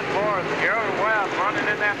Helm running fourth. Gary Webb running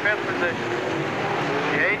in that fifth position.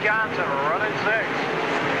 Jay Johnson running sixth.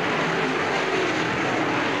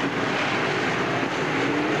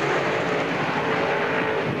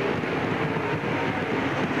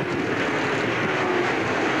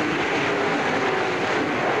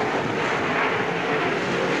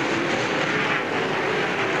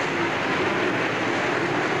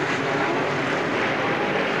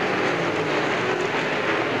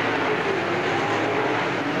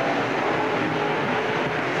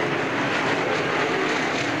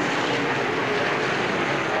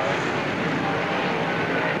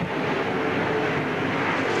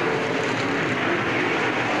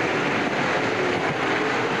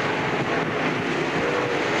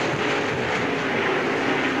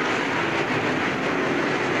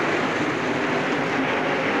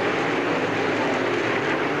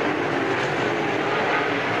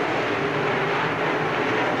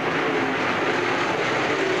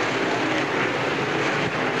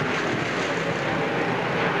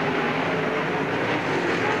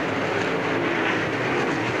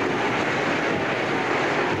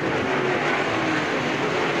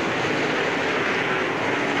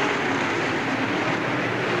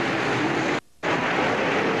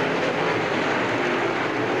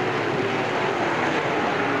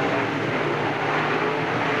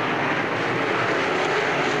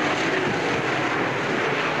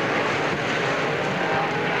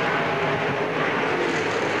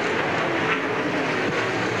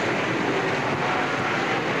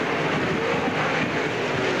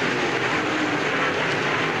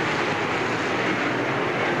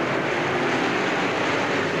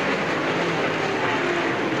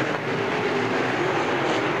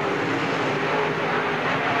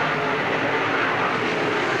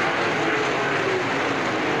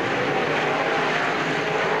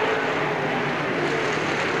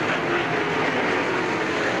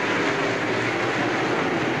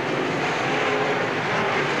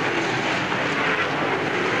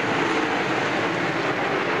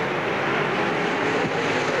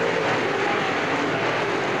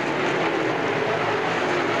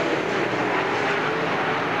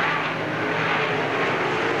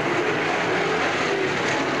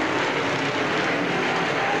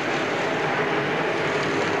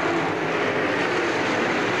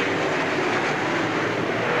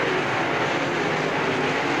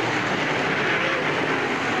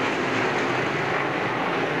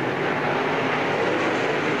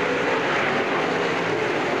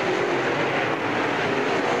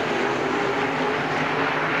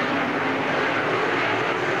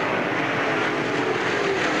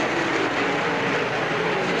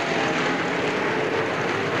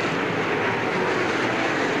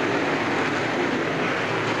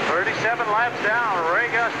 Laps down, Ray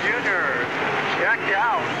Gus Jr. checked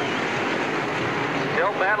out.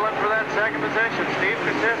 Still battling for that second position. Steve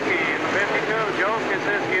Kosiski in the 52, Joe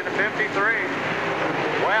Kosiski in the 53.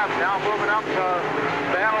 Webb now moving up to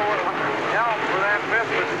battle with Helm for that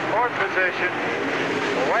fourth position.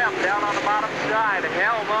 Webb down on the bottom side,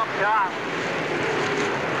 Helm up top.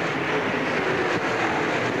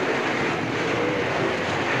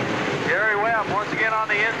 Gary Webb once again on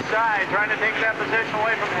the inside, trying to take that position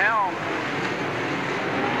away from Helm.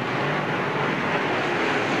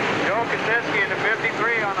 Joe Kosiski in the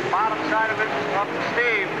 53 on the bottom side of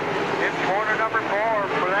Steve in corner number 4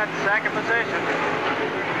 for that second position.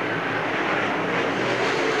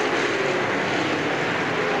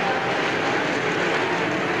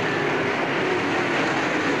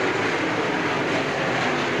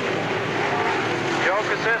 Joe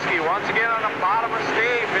Kosiski once again on the bottom of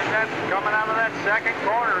Steve coming out of that second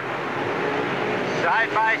corner.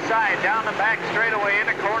 Side by side down the back straightaway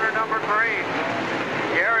into corner number 3.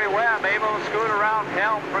 Gary Webb able to scoot around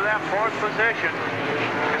Helm for that fourth position.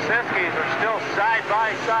 Kosiskis are still side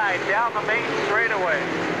by side down the main straightaway.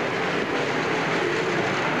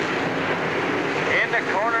 Into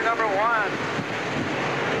corner number 1.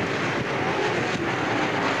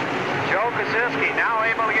 Joe Kosiski now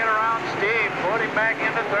able to get around Steve, putting back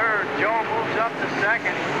into third. Joe moves up to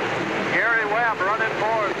second. Gary Webb running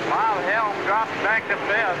fourth. Bob Helm drops back to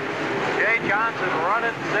fifth. Jay Johnson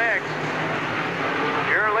running sixth.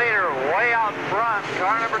 Your leader way out front,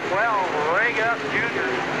 car number 12, Ray Gus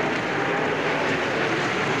Jr.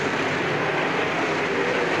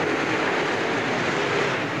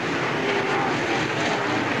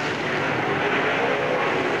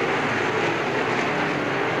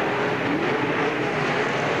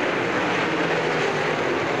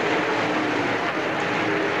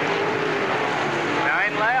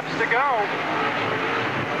 go.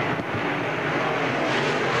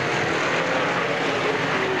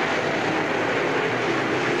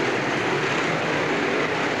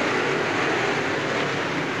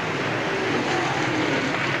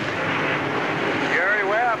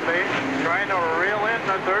 Trying to reel in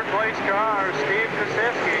the third place car, Steve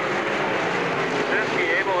Kosiski. Kosiski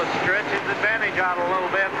able to stretch his advantage out a little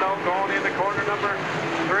bit though, going into corner number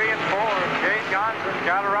 3 and 4. Jay Johnson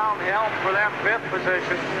got around Helm for that 5th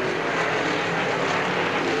position.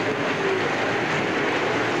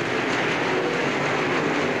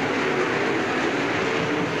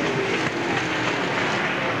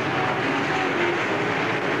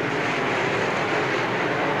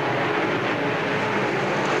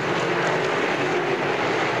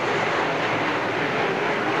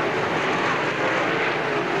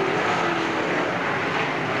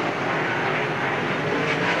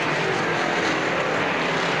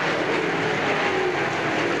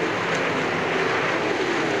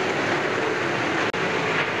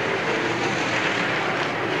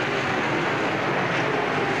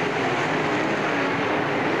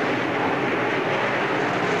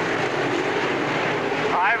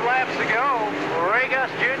 5 laps to go. Ray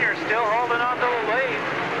Gus Jr. still holding on to the lead.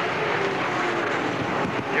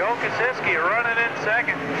 Joe Kosiski running in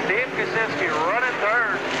 2nd. Steve Kosiski running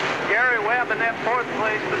 3rd. Gary Webb in that 4th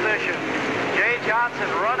place position. Jay Johnson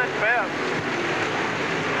running 5th.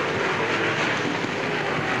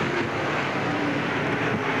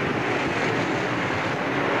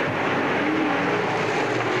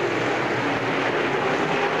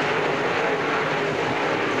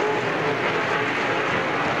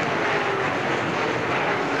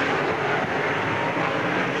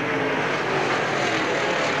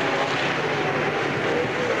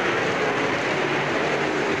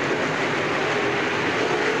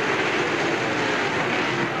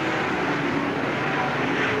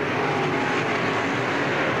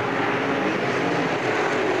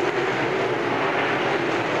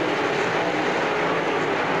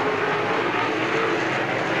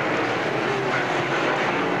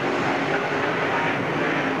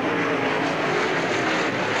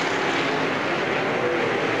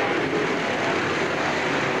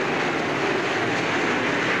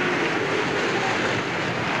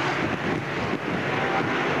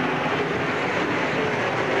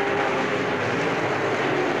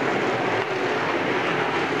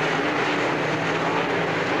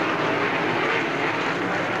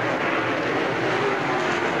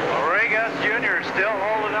 Still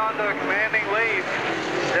holding on to a commanding lead.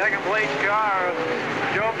 2nd place car,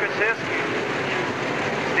 Joe Kosiski.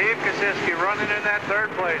 Steve Kosiski running in that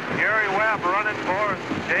 3rd place. Gary Webb running 4th.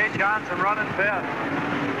 Jay Johnson running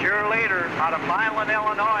 5th. Your leader out of Milan,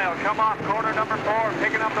 Illinois, will come off corner number 4,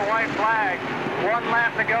 picking up the white flag. 1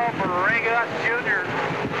 lap to go for Ray Gus Jr.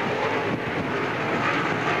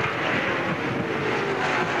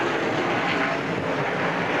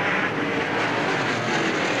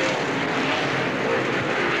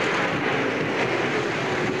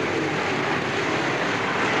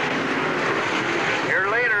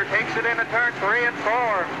 Takes it into turn 3 and 4.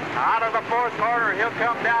 Out of the 4th corner, he'll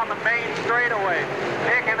come down the main straightaway.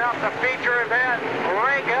 Picking up the feature event,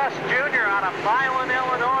 Ray Gus Jr. out of Milan,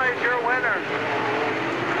 Illinois is your winner.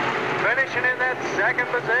 Finishing in that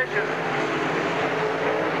 2nd position.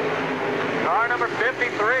 Car number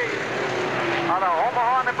 53 out of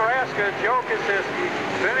Omaha, Nebraska, Joe Kosiski.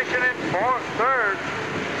 Finishing in 3rd,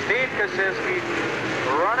 Steve Kosiski.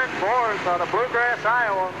 Running 4th out of Bluegrass,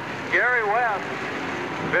 Iowa, Gary Webb.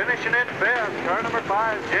 Finishing in 5th, car number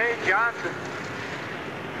 5, Jay Johnson.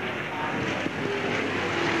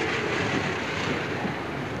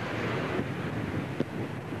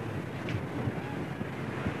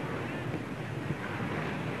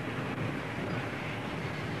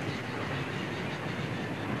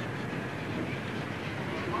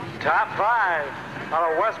 Top 5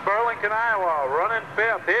 out of West Burlington, Iowa, running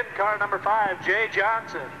 5th, in car number 5, Jay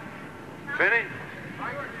Johnson.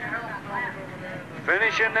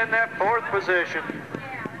 Finishing in that 4th position.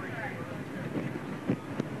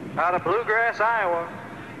 Out of Bluegrass, Iowa,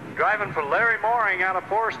 driving for Larry Mooring out of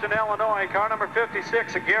Forreston, Illinois, car number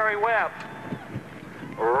 56 of Gary Webb.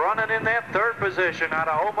 Running in that 3rd position out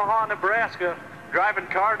of Omaha, Nebraska, driving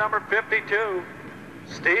car number 52,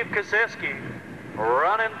 Steve Kosiski.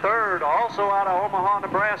 Running 3rd, also out of Omaha,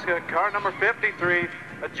 Nebraska, car number 53,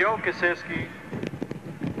 Joe Kosiski.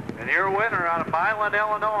 And your winner out of Milan,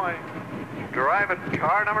 Illinois, driving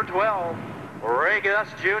car number 12, Ray Gus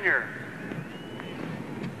Jr.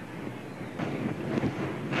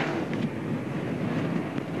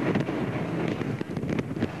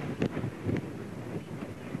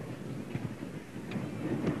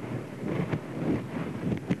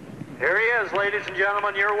 is, ladies and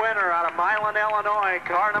gentlemen, your winner out of Milan, Illinois,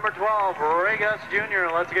 car number 12, Ray Gus Jr.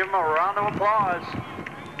 Let's give him a round of applause.